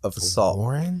know, of assault.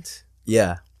 Warrant?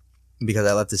 Yeah, because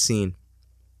I left the scene.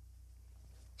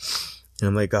 And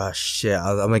I'm like, oh, shit.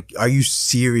 I'm like, are you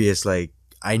serious? Like,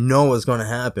 I know what's going to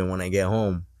happen when I get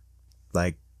home.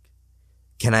 Like,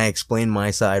 can I explain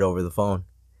my side over the phone?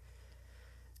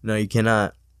 No, you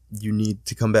cannot. You need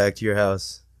to come back to your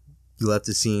house. You left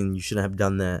the scene. You shouldn't have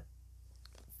done that.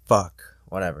 Fuck.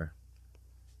 Whatever.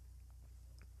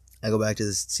 I go back to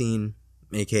the scene,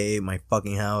 aka my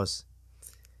fucking house.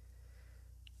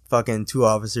 Fucking 2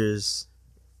 officers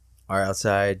are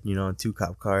outside, you know, 2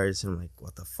 cop cars. And I'm like,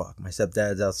 what the fuck? My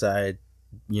stepdad's outside,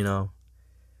 you know,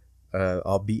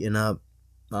 all beaten up.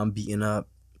 I'm beaten up.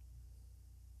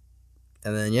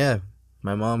 And then, yeah,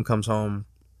 my mom comes home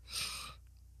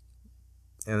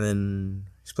and then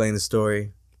explain the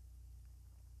story.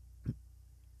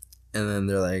 And then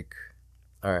they're like,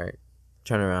 all right,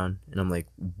 turn around. And I'm like,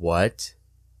 what?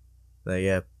 Like,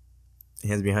 yeah,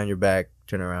 hands behind your back,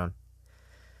 turn around.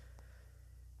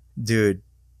 Dude,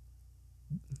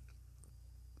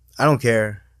 I don't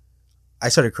care. I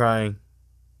started crying.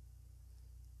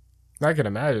 I can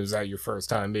imagine. Was that your first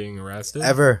time being arrested?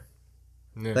 Ever.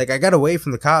 Yeah. Like, I got away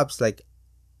from the cops, like,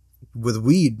 with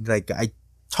weed. Like, I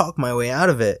talked my way out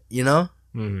of it, you know?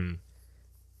 Mm-hmm.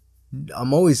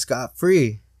 I'm always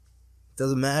scot-free.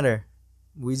 Doesn't matter.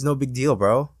 Weed's no big deal,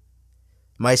 bro.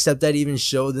 My stepdad even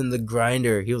showed them the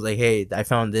grinder. He was like, hey, I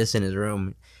found this in his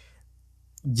room.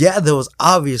 Yeah, there was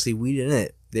obviously weed in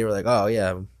it. They were like, oh,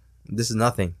 yeah, this is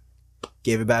nothing.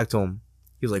 Gave it back to him.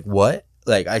 He was like, what?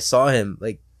 Like, I saw him.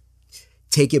 Like,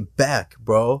 take it back,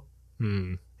 bro.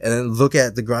 Hmm. And then look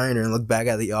at the grinder and look back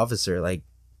at the officer. Like,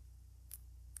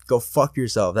 go fuck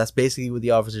yourself. That's basically what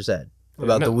the officer said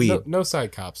about the weed. No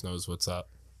side cops knows what's up.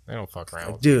 They don't fuck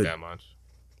around with Dude. weed that much.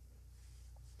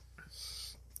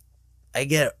 I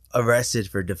get arrested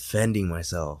for defending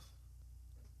myself.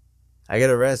 I get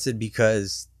arrested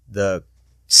because the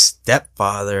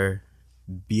stepfather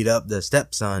beat up the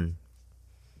stepson.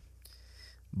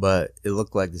 But it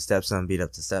looked like the stepson beat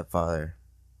up the stepfather.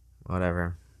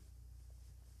 Whatever.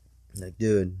 Like,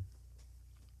 dude.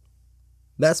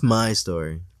 That's my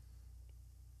story.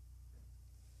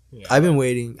 Yeah. I've been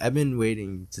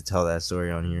waiting to tell that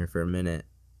story on here for a minute.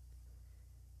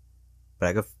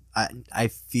 But I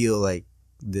feel like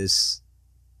this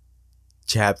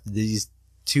chapter, these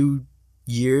 2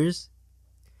 years,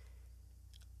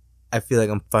 I feel like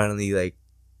I'm finally like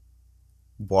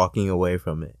walking away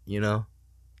from it, you know?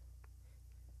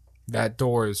 That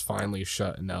door is finally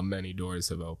shut, and now many doors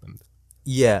have opened.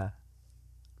 Yeah.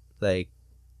 Like,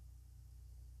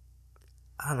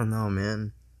 I don't know,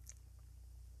 man.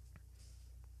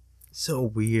 So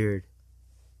weird.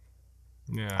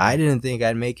 Yeah. I didn't think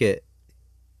I'd make it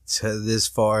to this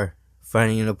far,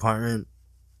 finding an apartment.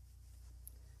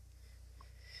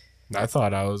 I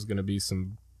thought I was gonna be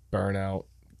some burnout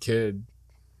kid,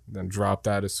 then dropped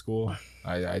out of school.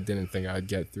 I didn't think I'd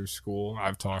get through school.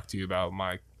 I've talked to you about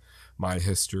my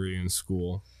history in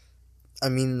school. I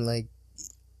mean, like,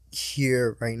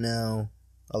 here right now,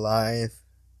 alive.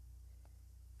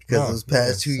 Because those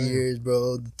past 2 years,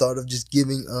 bro, the thought of just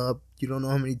giving up, you don't know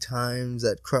how many times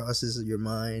that crosses your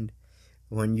mind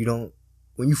when you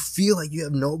feel like you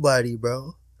have nobody,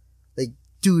 bro. Like,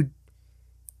 dude,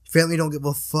 family don't give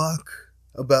a fuck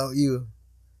about you.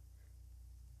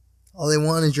 All they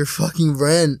want is your fucking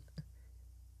rent.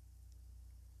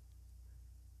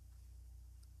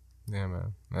 Yeah,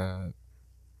 man.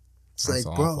 It's That's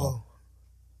like, awful. bro.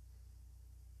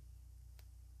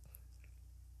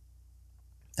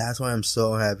 That's why I'm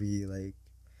so happy. Like,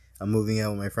 I'm moving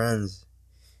out with my friends,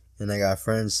 and I got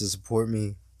friends to support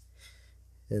me.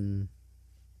 And,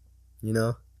 you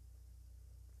know,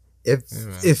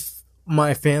 if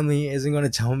my family isn't gonna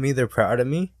tell me they're proud of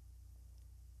me,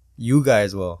 you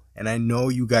guys will, and I know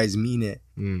you guys mean it.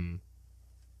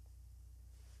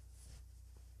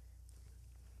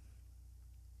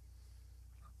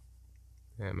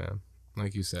 Yeah, man.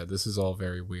 Like you said, this is all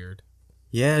very weird.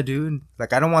 Yeah, dude.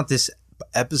 Like, I don't want this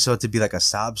episode to be like a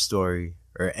sob story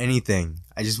or anything.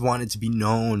 I just want it to be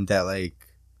known that, like,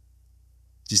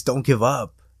 just don't give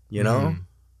up, you know?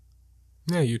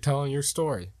 Yeah, you're telling your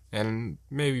story. And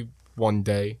maybe one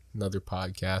day, another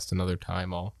podcast, another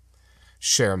time, I'll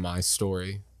share my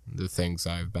story, the things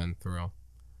I've been through.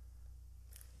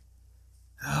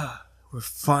 We're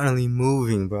finally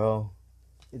moving, bro.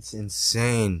 It's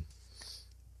insane.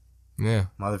 Yeah.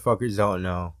 Motherfuckers don't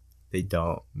know. They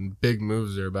don't. Big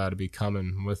moves are about to be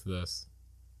coming with this.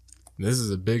 This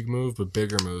is a big move, but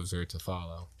bigger moves are to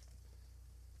follow.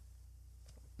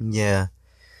 Yeah.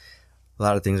 A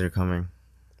lot of things are coming.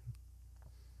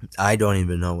 I don't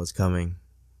even know what's coming,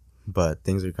 but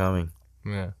things are coming.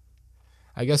 Yeah.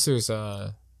 I guess there's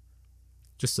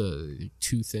just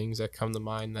two things that come to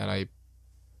mind that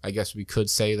I guess we could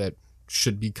say that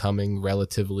should be coming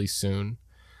relatively soon.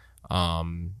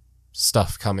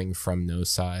 Stuff coming from No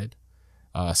Side.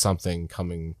 Something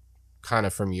coming kind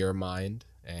of from your mind.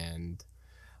 And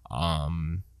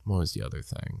what was the other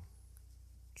thing?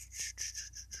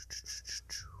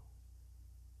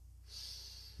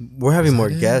 We're having more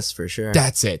guests for sure.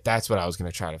 That's it. That's what I was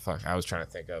going to try to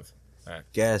think of.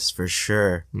 Guests for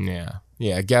sure.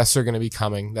 Yeah, guests are going to be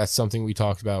coming. That's something we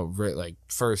talked about like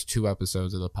first 2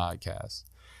 episodes of the podcast.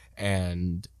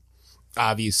 And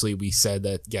obviously we said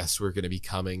that guests were going to be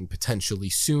coming potentially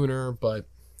sooner, but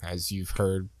as you've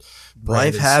heard,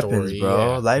 life happens,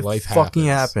 bro. Life fucking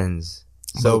happens.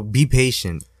 So be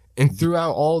patient. And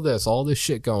throughout all this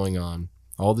shit going on,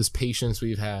 all this patience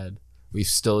we've had, we've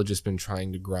still just been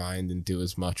trying to grind and do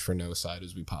as much for No Side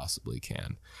as we possibly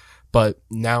can. But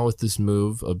now with this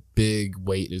move, a big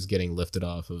weight is getting lifted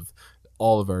off of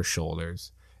all of our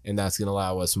shoulders. And that's going to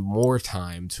allow us more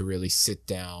time to really sit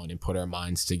down and put our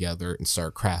minds together and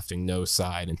start crafting No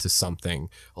Side into something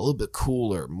a little bit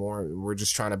cooler. We're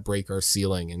just trying to break our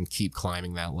ceiling and keep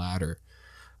climbing that ladder.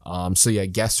 So yeah,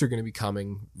 guests are going to be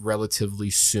coming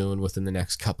relatively soon within the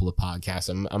next couple of podcasts.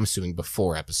 I'm assuming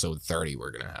before episode 30,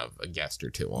 we're going to have a guest or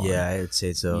two on. Yeah, I'd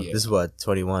say so. Yeah. This is what,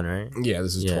 21, right? Yeah,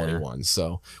 this is 21.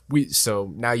 So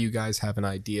now you guys have an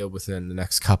idea within the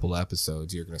next couple of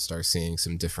episodes, you're going to start seeing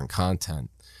some different content.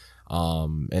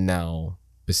 And now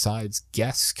besides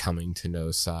guests coming to No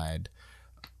Side,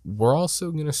 we're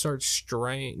also going to start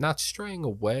not straying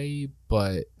away,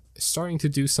 but starting to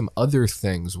do some other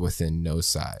things within No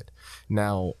Side.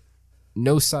 Now,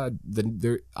 No Side,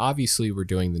 obviously we're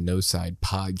doing the No Side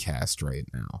podcast right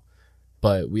now,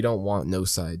 but we don't want No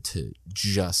Side to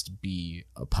just be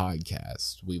a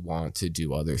podcast. We want to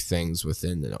do other things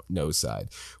within the No Side.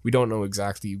 We don't know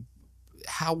exactly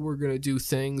how we're going to do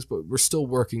things, but we're still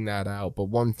working that out. But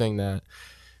one thing that,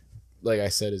 like I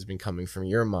said, has been coming from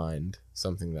your mind,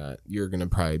 something that you're going to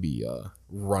probably be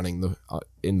running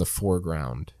in the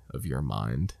foreground of your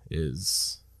mind,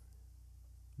 is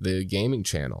the gaming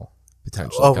channel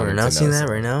potentially. Oh, we're announcing that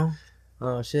right now?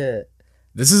 Oh, shit.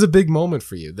 This is a big moment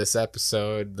for you. This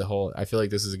episode, I feel like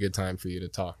this is a good time for you to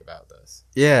talk about this.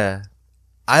 Yeah.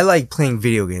 I like playing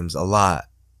video games a lot.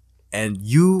 And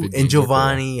you and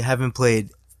Giovanni haven't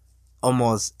played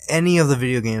almost any of the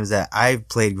video games that I've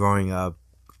played growing up,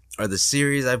 or the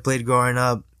series I played growing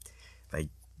up. Like,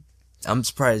 I'm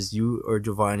surprised you or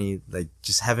Giovanni, like,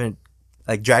 just haven't,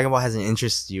 like, Dragon Ball hasn't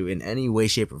interested you in any way,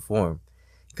 shape, or form.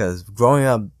 Because growing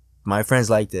up, my friends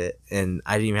liked it, and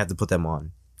I didn't even have to put them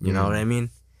on. You know what I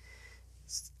mean?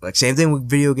 Like, same thing with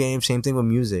video games, same thing with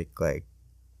music. Like,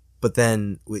 but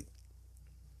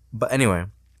anyway,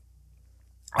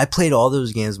 I played all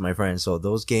those games with my friends. So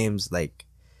those games, like,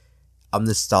 I'm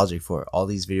nostalgic for all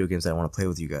these video games that I want to play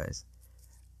with you guys.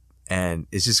 And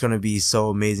it's just going to be so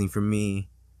amazing for me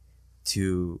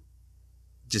to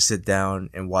just sit down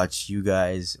and watch you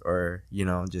guys, or, you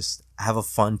know, just have a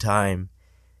fun time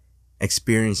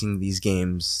experiencing these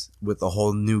games with a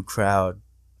whole new crowd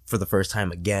for the first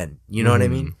time again. You know what I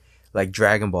mean? Like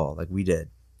Dragon Ball, like we did.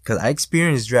 Because I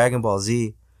experienced Dragon Ball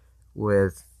Z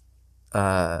with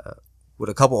a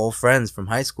couple old friends from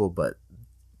high school, but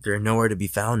they're nowhere to be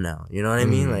found now. You know what I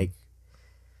mean? Like,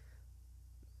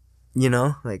 you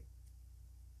know, like,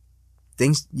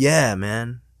 things, yeah,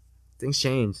 man. Things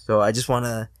change. So I just want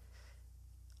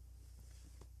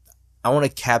to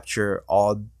capture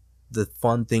all the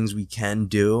fun things we can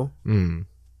do and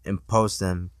post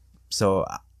them. So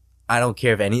I don't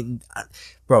care if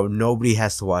bro, nobody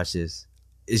has to watch this.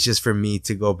 It's just for me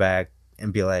to go back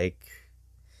and be like,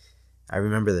 I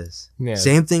remember this. Yeah.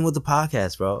 Same thing with the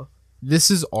podcast, bro.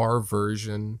 This is our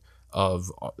version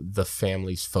of the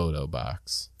family's photo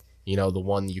box. You know, the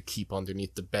one you keep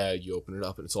underneath the bed, you open it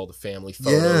up and it's all the family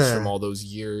photos from all those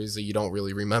years that you don't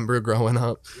really remember growing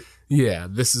up. Yeah,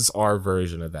 this is our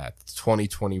version of that. The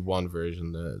 2021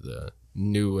 version, the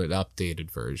new and updated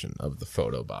version of the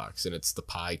photo box. And it's the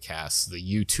podcasts, the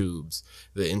YouTubes,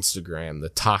 the Instagram, the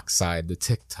Talk Side, the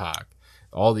TikTok,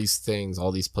 all these things,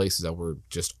 all these places that we're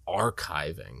just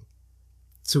archiving.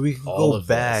 So we can go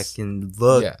back and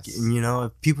look, and, you know,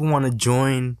 if people want to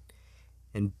join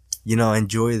and, you know,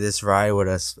 enjoy this ride with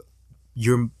us,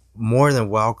 you're more than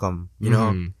welcome, you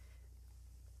know.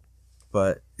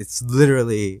 But it's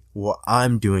literally what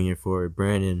I'm doing it for,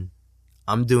 Brandon.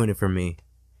 I'm doing it for me.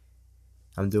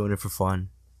 I'm doing it for fun.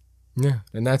 Yeah,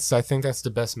 and I think that's the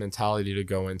best mentality to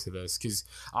go into this, because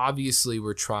obviously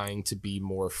we're trying to be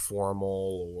more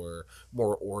formal or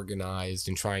more organized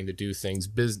and trying to do things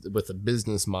with a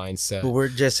business mindset. But we're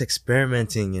just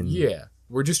experimenting, and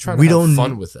we're just trying to have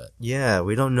fun with it. Yeah,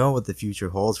 we don't know what the future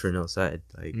holds for No Side.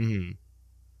 Like, we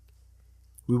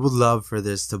would love for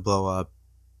this to blow up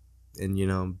and, you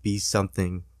know, be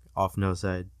something off No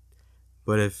Side.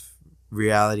 But if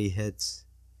reality hits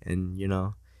and, you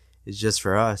know, it's just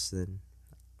for us, then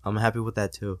I'm happy with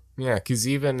that too. Yeah, because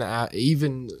even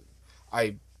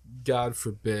God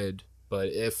forbid, but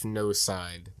if No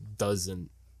Side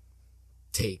doesn't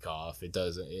take off, it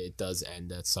does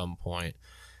end at some point.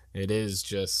 It is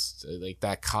just like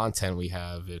that content we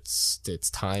have. It's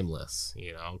timeless,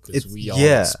 you know, because we all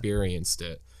experienced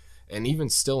it. And even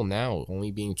still now,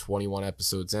 only being 21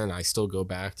 episodes in, I still go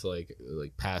back to like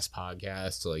past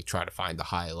podcasts to like try to find the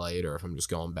highlight, or if I'm just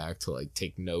going back to like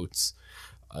take notes,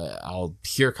 I'll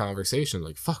hear conversations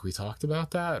like, fuck, we talked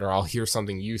about that, or I'll hear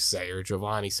something you say or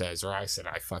Giovanni says or I said,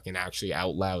 I fucking actually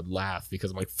out loud laugh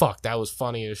because I'm like, fuck, that was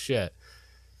funny as shit.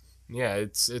 Yeah,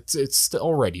 it's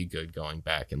already good going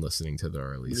back and listening to the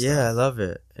early stuff. Yeah, I love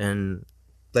it. And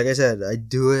like I said, I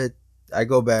do it. I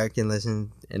go back and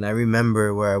listen, and I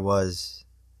remember where I was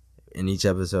in each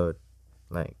episode.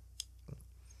 Like,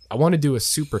 I want to do a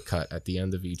supercut at the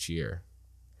end of each year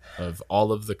of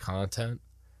all of the content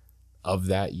of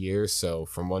that year. So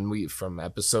from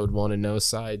episode 1 of No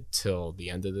Side till the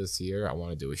end of this year, I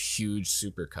want to do a huge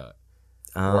supercut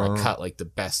where I cut like the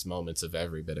best moments of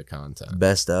every bit of content.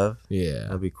 Best of? Yeah.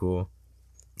 That'd be cool.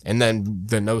 And then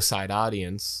the No Side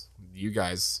audience, you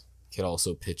guys could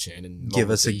also pitch in and give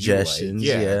us suggestions.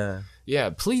 Yeah.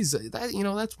 Yeah, please.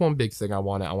 That's one big thing I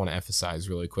want to emphasize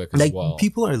really quick as Like, well.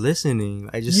 people are listening.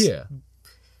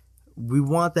 We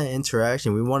want that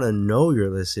interaction. We want to know you're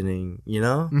listening, you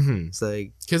know? Mm-hmm. It's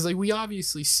like, Because like we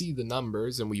obviously see the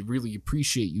numbers and we really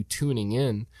appreciate you tuning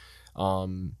in.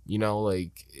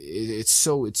 It's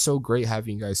so great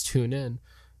having you guys tune in,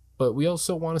 but we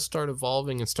also want to start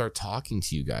evolving and start talking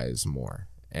to you guys more.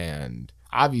 And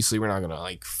obviously we're not going to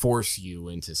like force you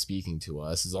into speaking to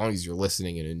us. As long as you're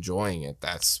listening and enjoying it,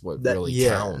 that's what really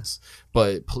counts.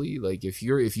 But please, like, if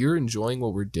you're enjoying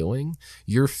what we're doing,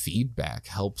 your feedback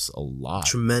helps a lot.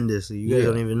 tremendously. You guys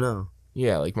don't even know.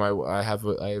 Yeah, like I have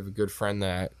a good friend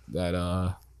that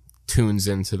tunes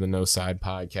into the No Side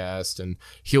podcast, and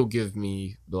he'll give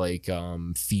me like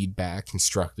feedback,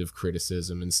 constructive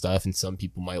criticism and stuff, and some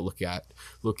people might look at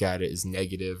it as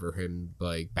negative or him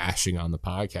like bashing on the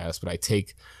podcast, but I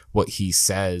take what he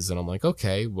says and I'm like,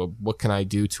 okay, well, what can I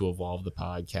do to evolve the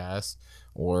podcast,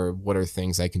 or what are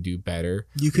things I can do better?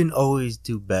 You can always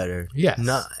do better. Yes.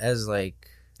 Not as like,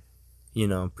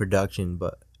 production,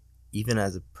 but even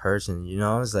as a person,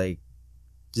 it's like,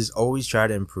 just always try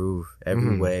to improve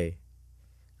every way.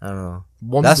 I don't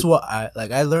know. That's what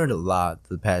I learned a lot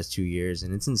the past 2 years,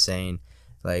 and it's insane.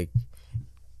 Like,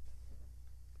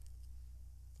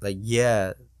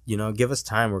 yeah, give us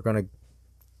time. We're going to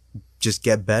just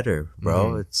get better,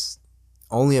 bro. It's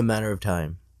only a matter of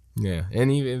time. Yeah.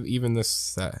 And even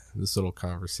this little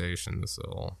conversation, this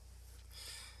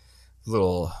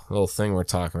little thing we're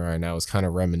talking right now is kind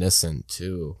of reminiscent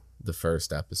to the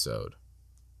first episode,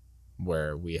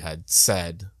 where we had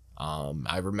said,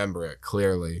 I remember it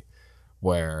clearly,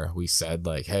 where we said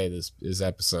like, hey, this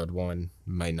episode 1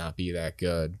 might not be that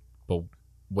good, but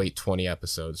wait 20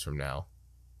 episodes from now.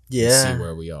 Yeah. And see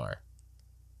where we are.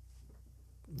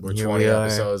 We're 20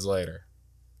 episodes later.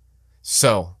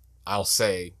 So I'll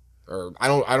say, or I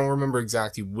don't remember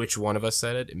exactly which one of us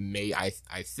said it. It may, I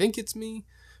think it's me,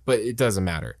 but it doesn't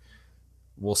matter.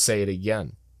 We'll say it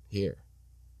again here.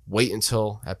 Wait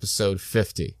until episode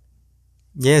 50.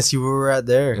 Yeah, see where we're at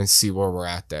there. And see where we're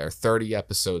at there. 30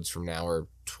 episodes from now, or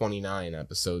 29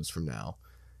 episodes from now.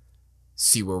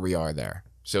 See where we are there.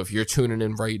 So if you're tuning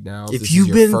in right now, if this you've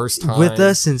is your been first time with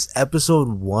us since episode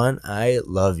 1, I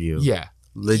love you. Yeah.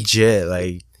 Legit.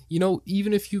 Like,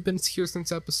 even if you've been here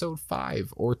since episode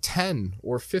 5 or 10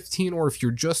 or 15, or if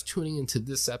you're just tuning into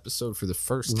this episode for the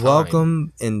first time,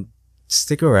 welcome and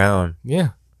stick around.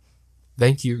 Yeah.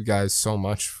 Thank you guys so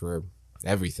much for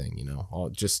everything, all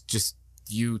just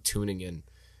you tuning in,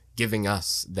 giving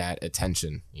us that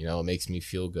attention. It makes me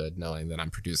feel good knowing that I'm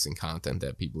producing content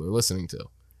that people are listening to.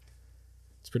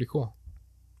 It's pretty cool.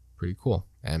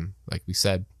 And like we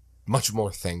said, much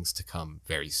more things to come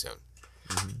very soon.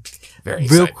 Very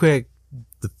real exciting. quick,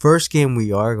 the first game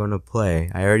we are going to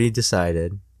play, I already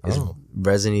decided, is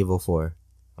Resident Evil 4.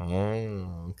 Oh,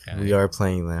 okay. We are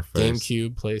playing that first.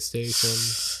 GameCube,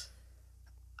 PlayStation.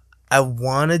 I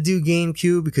want to do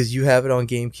GameCube because you have it on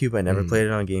GameCube. I never played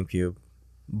it on GameCube.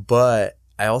 But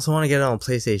I also want to get it on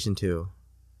PlayStation 2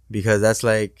 because that's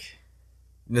like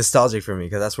nostalgic for me,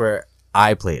 because that's where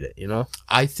I played it,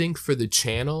 I think for the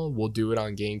channel, we'll do it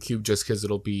on GameCube just because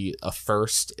it'll be a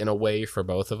first in a way for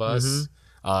both of us.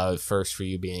 First for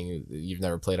you being you've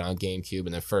never played on GameCube,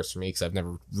 and then first for me because I've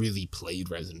never really played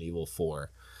Resident Evil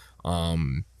 4.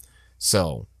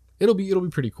 So it'll be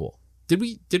pretty cool. Did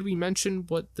we mention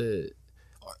what the?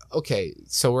 Okay,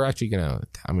 so we're actually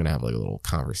I'm gonna have like a little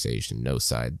conversation, no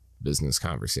side business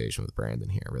conversation with Brandon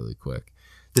here, really quick.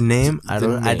 The name? I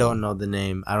don't know the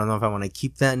name. I don't know if I want to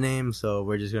keep that name, so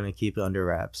we're just gonna keep it under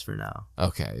wraps for now.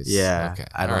 Okay. Yeah. Okay.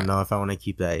 I don't know if I want to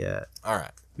keep that yet. All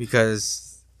right.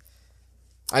 Because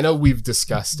I know we've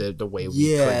discussed it the way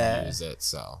we could use it.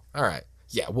 So all right.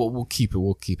 Yeah. We'll keep it.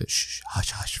 We'll keep it. Shh.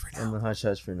 Hush. Hush for now. I'm a hush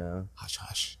hush for now. Hush.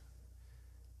 Hush.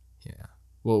 Yeah.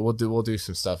 We'll do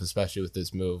some stuff, especially with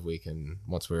this move. We can,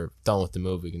 once we're done with the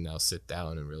move, we can now sit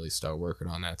down and really start working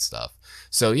on that stuff.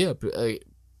 So yeah,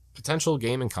 potential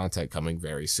gaming content coming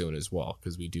very soon as well,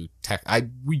 because we do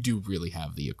really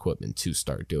have the equipment to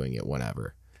start doing it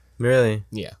whenever. Really?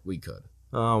 Yeah, we could.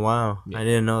 Oh wow, yeah. I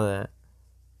didn't know that.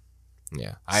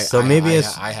 Yeah.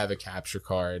 I have a capture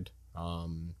card.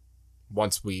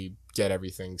 Once we get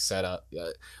everything set up,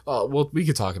 well, we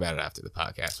could talk about it after the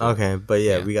podcast. Right? Okay, but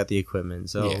yeah, we got the equipment,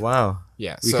 so wow,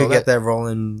 yeah, we could get that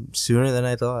rolling sooner than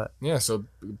I thought. Yeah, so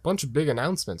a bunch of big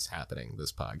announcements happening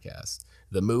this podcast.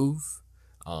 The move,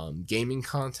 gaming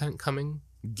content coming,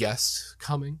 guests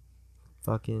coming.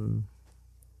 Fucking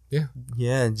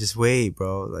yeah, just wait,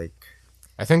 bro. Like,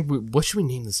 I think what should we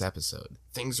name this episode?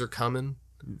 Things are coming,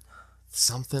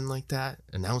 something like that.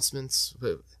 Announcements.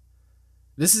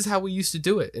 This is how we used to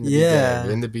do it in the Yeah.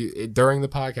 beginning. During the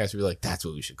podcast, we were like, that's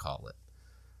what we should call it.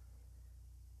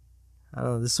 I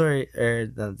don't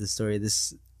know.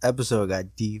 This episode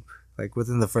got deep. Like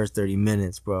within the first 30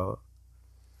 minutes, bro.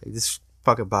 Like this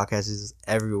fucking podcast is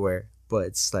everywhere, but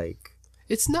it's like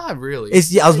It's not really.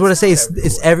 I was gonna say not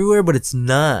it's everywhere, but it's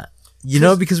not. You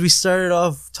know, because we started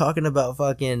off talking about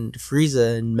fucking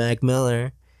Frieza and Mac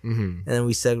Miller, Mhm. and then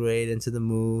we segued into the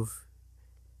move,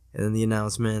 and then the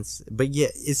announcements. But yeah,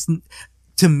 it's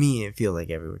to me it feels like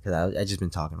everywhere because I just been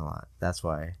talking a lot. That's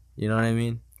why. You know what I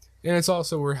mean? And it's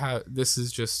also this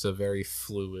is just a very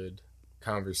fluid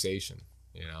conversation,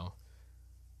 you know.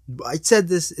 I said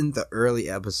this in the early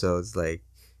episodes, like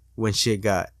when shit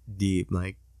got deep.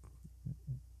 Like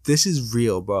this is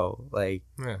real, bro. Like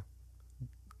Yeah.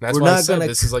 That's We're why I not said gonna-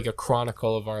 this is like a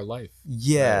chronicle of our life.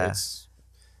 yeah. It's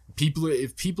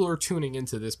if people are tuning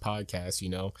into this podcast, you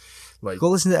know, like Go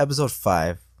listen to episode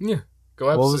 5. yeah, go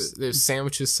What episode. was- There's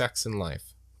sandwiches, sex, and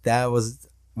life. That was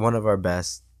one of our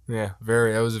best. Yeah,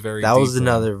 that was a very. That was deep one.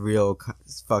 another real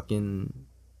fucking.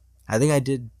 I think I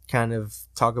did kind of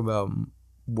talk about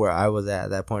where I was at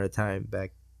that point of time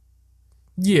back.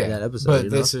 Yeah, that episode, but you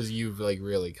know? this is you've like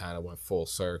really kind of went full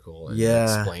circle and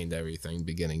Yeah. explained everything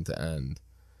beginning to end.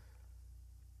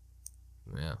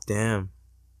 Yeah, Damn.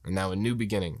 and now a new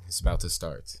beginning is about to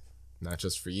start, not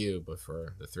just for you, but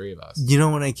for the three of us. You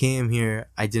know, when I came here,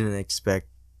 I didn't expect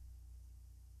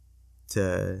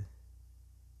to,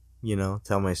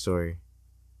 tell my story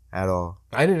at all.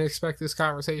 I didn't expect this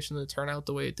conversation to turn out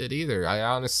the way it did either. I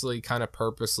honestly kind of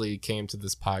purposely came to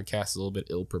this podcast a little bit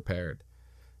ill prepared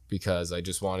because I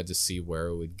just wanted to see where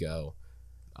it would go.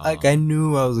 Like, I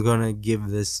knew I was going to give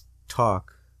this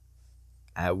talk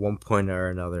at one point or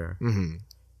another. Mhm.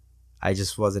 I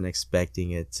just wasn't expecting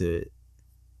it to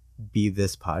be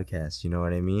this podcast. You know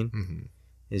what I mean? Mhm.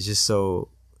 It's just so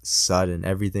sudden.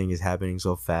 Everything is happening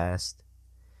so fast.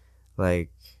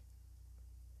 Like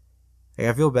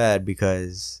I feel bad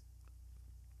because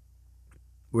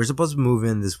we're supposed to move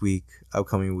in this week,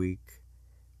 upcoming week,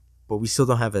 but we still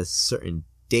don't have a certain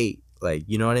date. Like,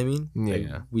 you know what I mean? Like,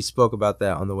 Yeah. we spoke about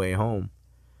that on the way home,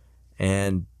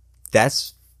 and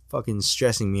that's fucking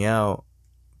stressing me out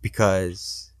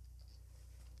because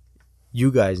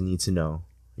you guys need to know.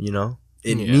 You know,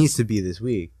 it Yeah. needs to be this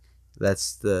week.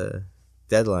 That's the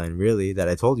deadline, really, that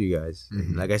I told you guys.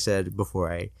 And Mhm. like I said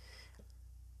before,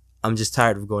 I'm just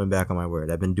tired of going back on my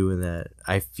word. I've been doing that,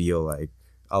 I feel like,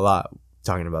 a lot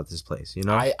talking about this place, you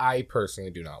know? I personally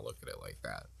do not look at it like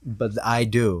that. But I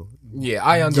do. Yeah,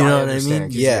 I You know what I understand. mean?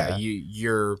 'Cause, Yeah.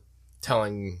 you're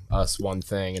telling us one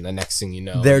thing, and the next thing you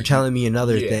know, They're telling me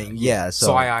another Yeah, thing. Yeah,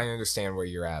 So I understand where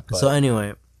you're at. But So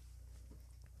anyway,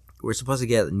 we're supposed to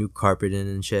get new carpet in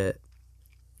and shit,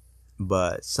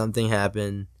 but something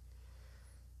happened,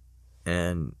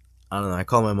 and I don't know. I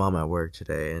called my mom at work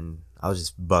today, and I was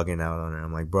just bugging out on her.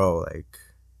 I'm like, bro, like,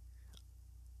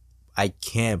 I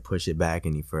can't push it back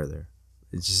any further.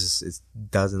 It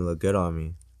doesn't look good on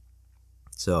me.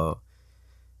 So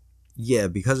yeah,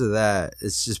 because of that,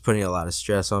 it's just putting a lot of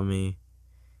stress on me,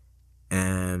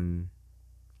 and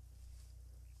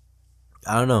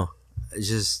I don't know. It's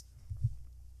just,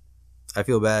 I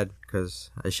feel bad because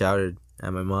I shouted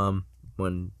at my mom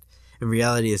when in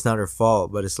reality it's not her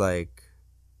fault, but it's like,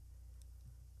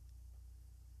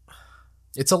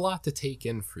 it's a lot to take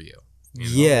in for you. You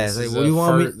know? Yeah, This it's like, is what do you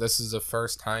want me- This is the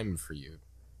first time for you,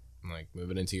 like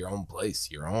moving into your own place,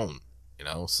 your own. You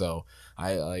know, so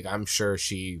I'm sure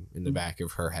she in the back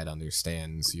of her head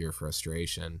understands your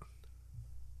frustration.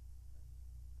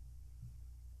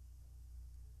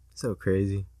 so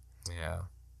crazy. Yeah.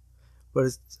 But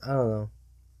it's, I don't know.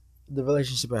 The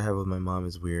relationship I have with my mom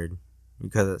is weird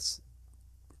because it's,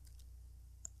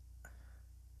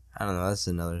 I don't know, that's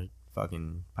another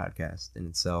fucking podcast in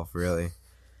itself, really.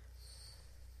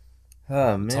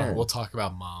 Oh, man. We'll talk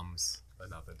about moms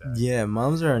another day. Yeah,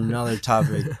 moms are another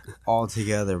topic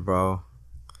altogether, bro.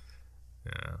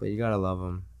 Yeah. But you gotta love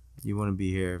them. You wouldn't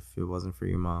be here if it wasn't for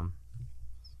your mom.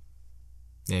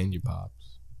 And your pops.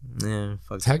 Yeah,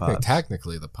 fuck the pops.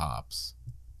 Technically the pops.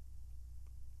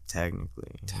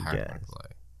 Technically, I guess. Technically.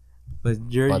 But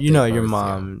But your they birthed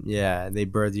mom, yeah, they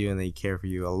birth you and they care for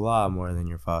you a lot more than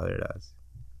your father does.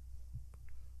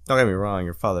 Don't get me wrong,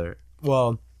 your father,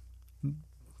 well,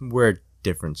 we're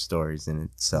different stories in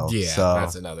itself. Yeah, so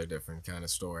that's another different kind of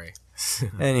story.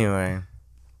 anyway,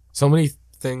 So many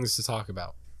things to talk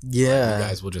about. yeah. You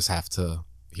guys will just have to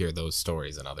hear those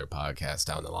stories in other podcasts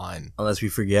down the line. Unless we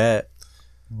forget,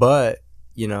 but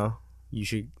you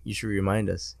should remind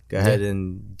us. Go ahead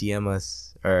and DM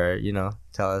us or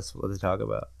tell us what to talk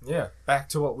about. Yeah, back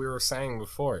to what we were saying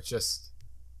before. Just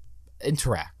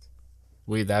interact.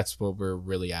 That's what we're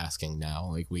really asking now.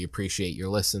 Like, we appreciate your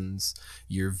listens,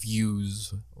 your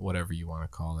views, whatever you want to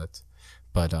call it.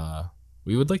 But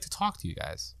we would like to talk to you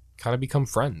guys, kind of become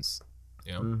friends,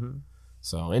 you know. Mm-hmm.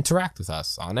 So interact with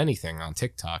us on anything, on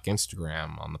TikTok,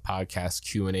 Instagram, on the podcast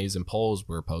Q&As and polls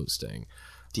we're posting.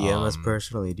 DM us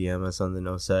personally. DM us on the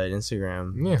No Side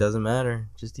Instagram. Yeah. It doesn't matter.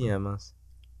 Just DM us.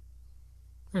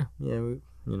 Yeah. Yeah,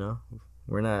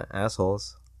 we're not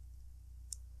assholes.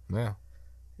 Yeah.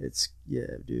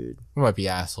 Dude. We might be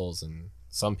assholes in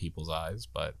some people's eyes,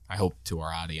 but I hope to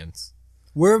our audience.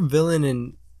 We're a villain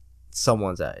in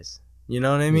someone's eyes. You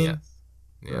know what I mean?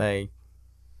 Yeah. Like,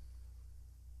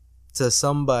 to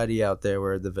somebody out there,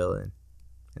 we're the villain.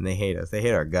 And they hate us. They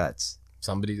hate our guts.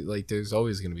 Somebody, like, there's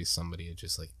always going to be somebody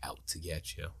just, like, out to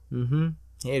get you. Mm-hmm.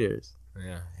 Haters.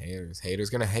 Yeah, haters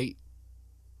gonna hate.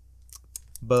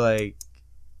 But, like,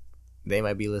 they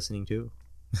might be listening too.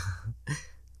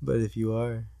 But if you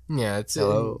are, Yeah, it's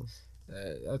hello.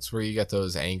 that's where you get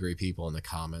those angry people in the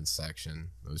comments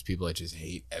section. Those people that just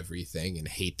hate everything and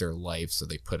hate their life, so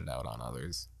they put it out on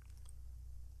others.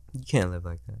 You can't live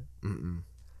like that.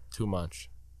 Too much.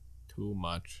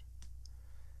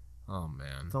 Oh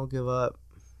man. Don't give up.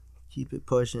 Keep it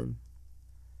pushing.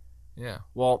 Yeah.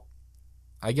 Well,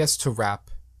 I guess to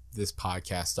wrap this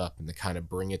podcast up and to kind of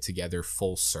bring it together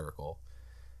full circle,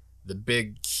 the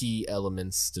big key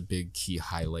elements, the big key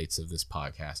highlights of this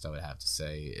podcast, I would have to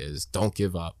say, is don't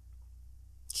give up.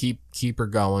 Keep her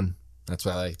going. That's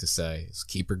what I like to say, is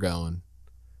keep her going.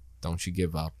 Don't you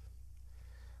give up.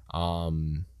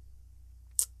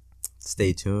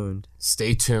 Stay tuned.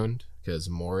 Stay tuned, because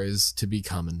more is to be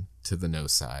coming to the No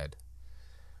Side.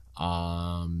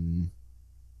 Yeah,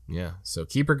 so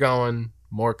keep her going.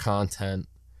 More content.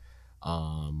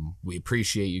 We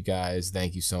appreciate you guys.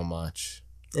 Thank you so much.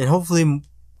 And hopefully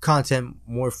content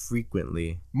more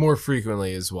frequently. More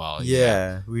frequently as well.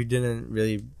 Yeah, we didn't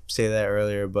really say that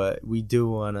earlier, but we do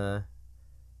want to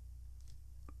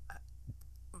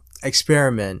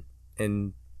experiment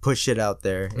and push it out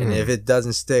there. And if it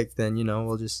doesn't stick, then,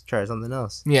 we'll just try something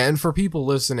else. Yeah, and for people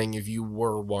listening, if you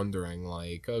were wondering,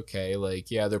 like, okay,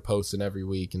 like, yeah, they're posting every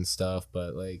week and stuff,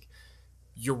 but, like,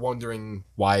 you're wondering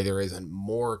why there isn't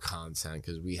more content,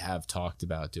 because we have talked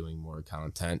about doing more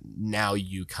content. Now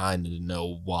you kind of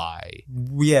know why.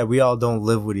 Yeah, we all don't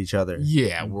live with each other.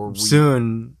 Yeah,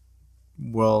 soon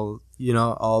we'll,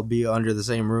 all be under the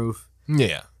same roof.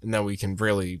 Yeah, and then we can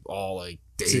really all, like,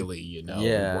 daily,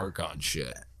 work on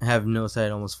shit. Have No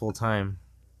Side almost full time.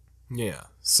 Yeah,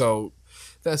 so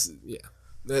that's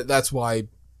why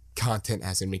content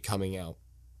hasn't been coming out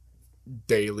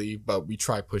daily, but we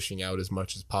try pushing out as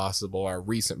much as possible. Our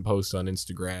recent post on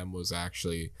Instagram was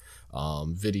actually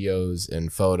videos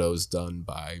and photos done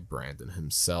by Brandon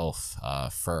himself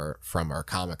from our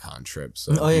Comic-Con trip.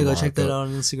 So go check that out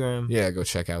on Instagram. Yeah, go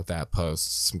check out that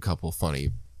post. Some couple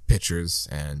funny pictures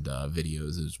and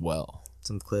videos as well.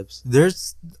 Some clips.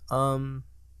 There's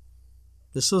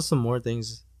still some more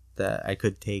things that I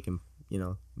could take and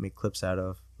make clips out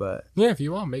of, but yeah, if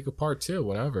you want, make a part 2,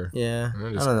 whatever. Yeah, I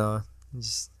don't know. It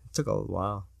took a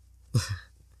while.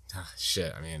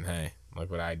 Shit, I mean, hey,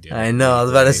 look what I do. I know. I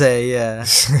was about to say, yeah.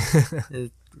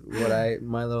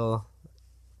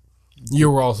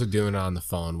 You were also doing it on the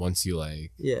phone. Once you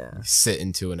yeah sit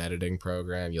into an editing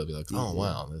program, you'll be like, oh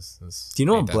wow, this. Do you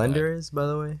know what Blender is, by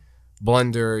the way?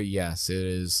 Blender, yes, it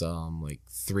is like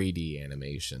 3D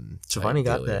animation. Giovanni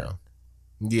got that.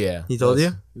 Yeah. He told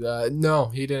you? No,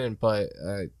 he didn't. But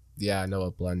yeah, I know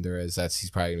what Blender is.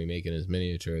 He's probably gonna be making his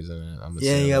miniatures in it.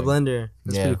 Yeah, you got Blender.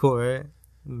 That's pretty cool, right?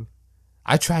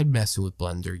 I tried messing with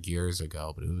Blender years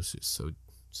ago, but it was just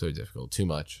so difficult. Too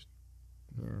much.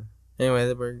 Yeah.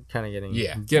 Anyway, we're kind of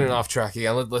getting off track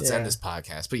again. Let's end this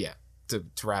podcast. But yeah, to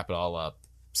wrap it all up,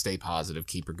 stay positive,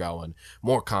 keep her going.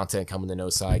 More content coming to No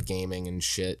Side, gaming and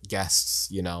shit,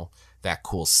 guests, that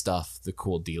cool stuff, the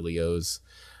cool dealios.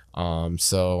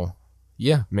 So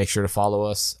yeah, make sure to follow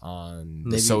us on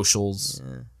the socials,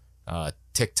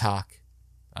 TikTok,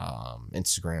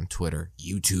 Instagram, Twitter,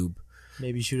 YouTube.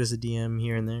 Maybe shoot us a DM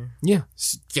here and there. Yeah,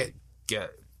 get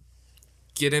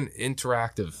in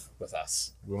interactive with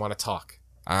us. We want to talk.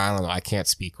 I don't know. I can't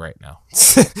speak right now.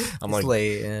 I'm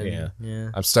late. And,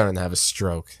 yeah. I'm starting to have a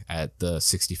stroke at the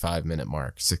 64 minute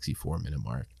mark.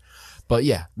 But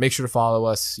yeah, make sure to follow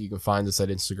us. You can find us at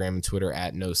Instagram and Twitter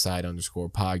at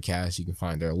 @NoSide_podcast. You can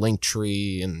find our link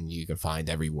tree, and you can find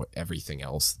everything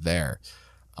else there.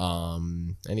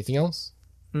 Anything else?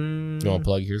 You want to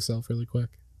plug yourself really quick?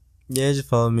 Yeah, just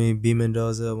follow me, B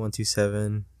Mendoza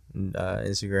 127,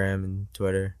 Instagram and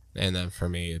Twitter. And then for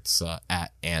me, it's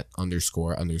at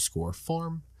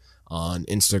 @ant__farm on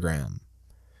Instagram.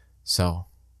 So,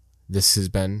 this has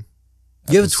been...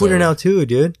 You have a Twitter now too,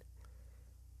 dude.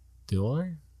 Do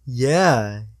I?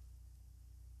 Yeah.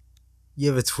 You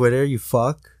have a Twitter, you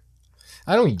fuck.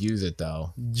 I don't use it,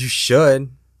 though. You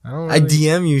should. I I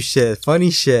DM you shit. Funny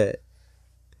shit.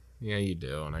 Yeah, you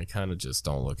do, and I kind of just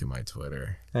don't look at my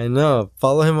Twitter. I know.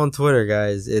 Follow him on Twitter,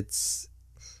 guys. It's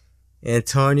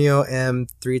Antonio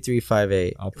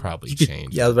M3358. I'll probably You could-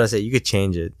 change Yeah, I was about to say, you could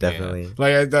change it, it. definitely.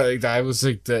 Yeah. Like, I was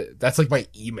like, that's like my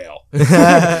email.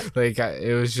 Like,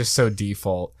 it was just so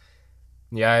default.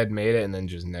 Yeah, I had made it and then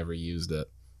just never used it.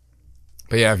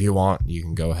 But yeah, if you want, you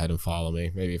can go ahead and follow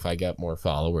me. Maybe if I get more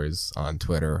followers on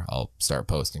Twitter, I'll start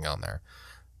posting on there.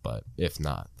 But if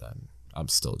not, then I'm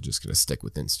still just going to stick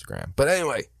with Instagram. But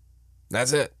anyway,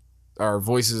 that's it. Our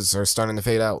voices are starting to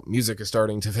fade out. Music is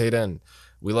starting to fade in.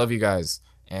 We love you guys.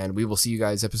 And we will see you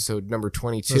guys episode number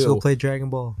 22. Let's go play Dragon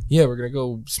Ball. Yeah, we're going to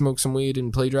go smoke some weed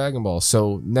and play Dragon Ball.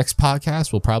 So next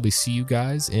podcast, we'll probably see you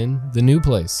guys in the new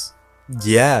place.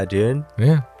 Yeah, dude.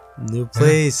 Yeah. New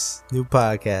place, new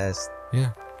podcast.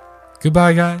 Yeah.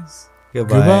 Goodbye, guys.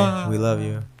 Goodbye. Goodbye. We love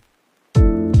you.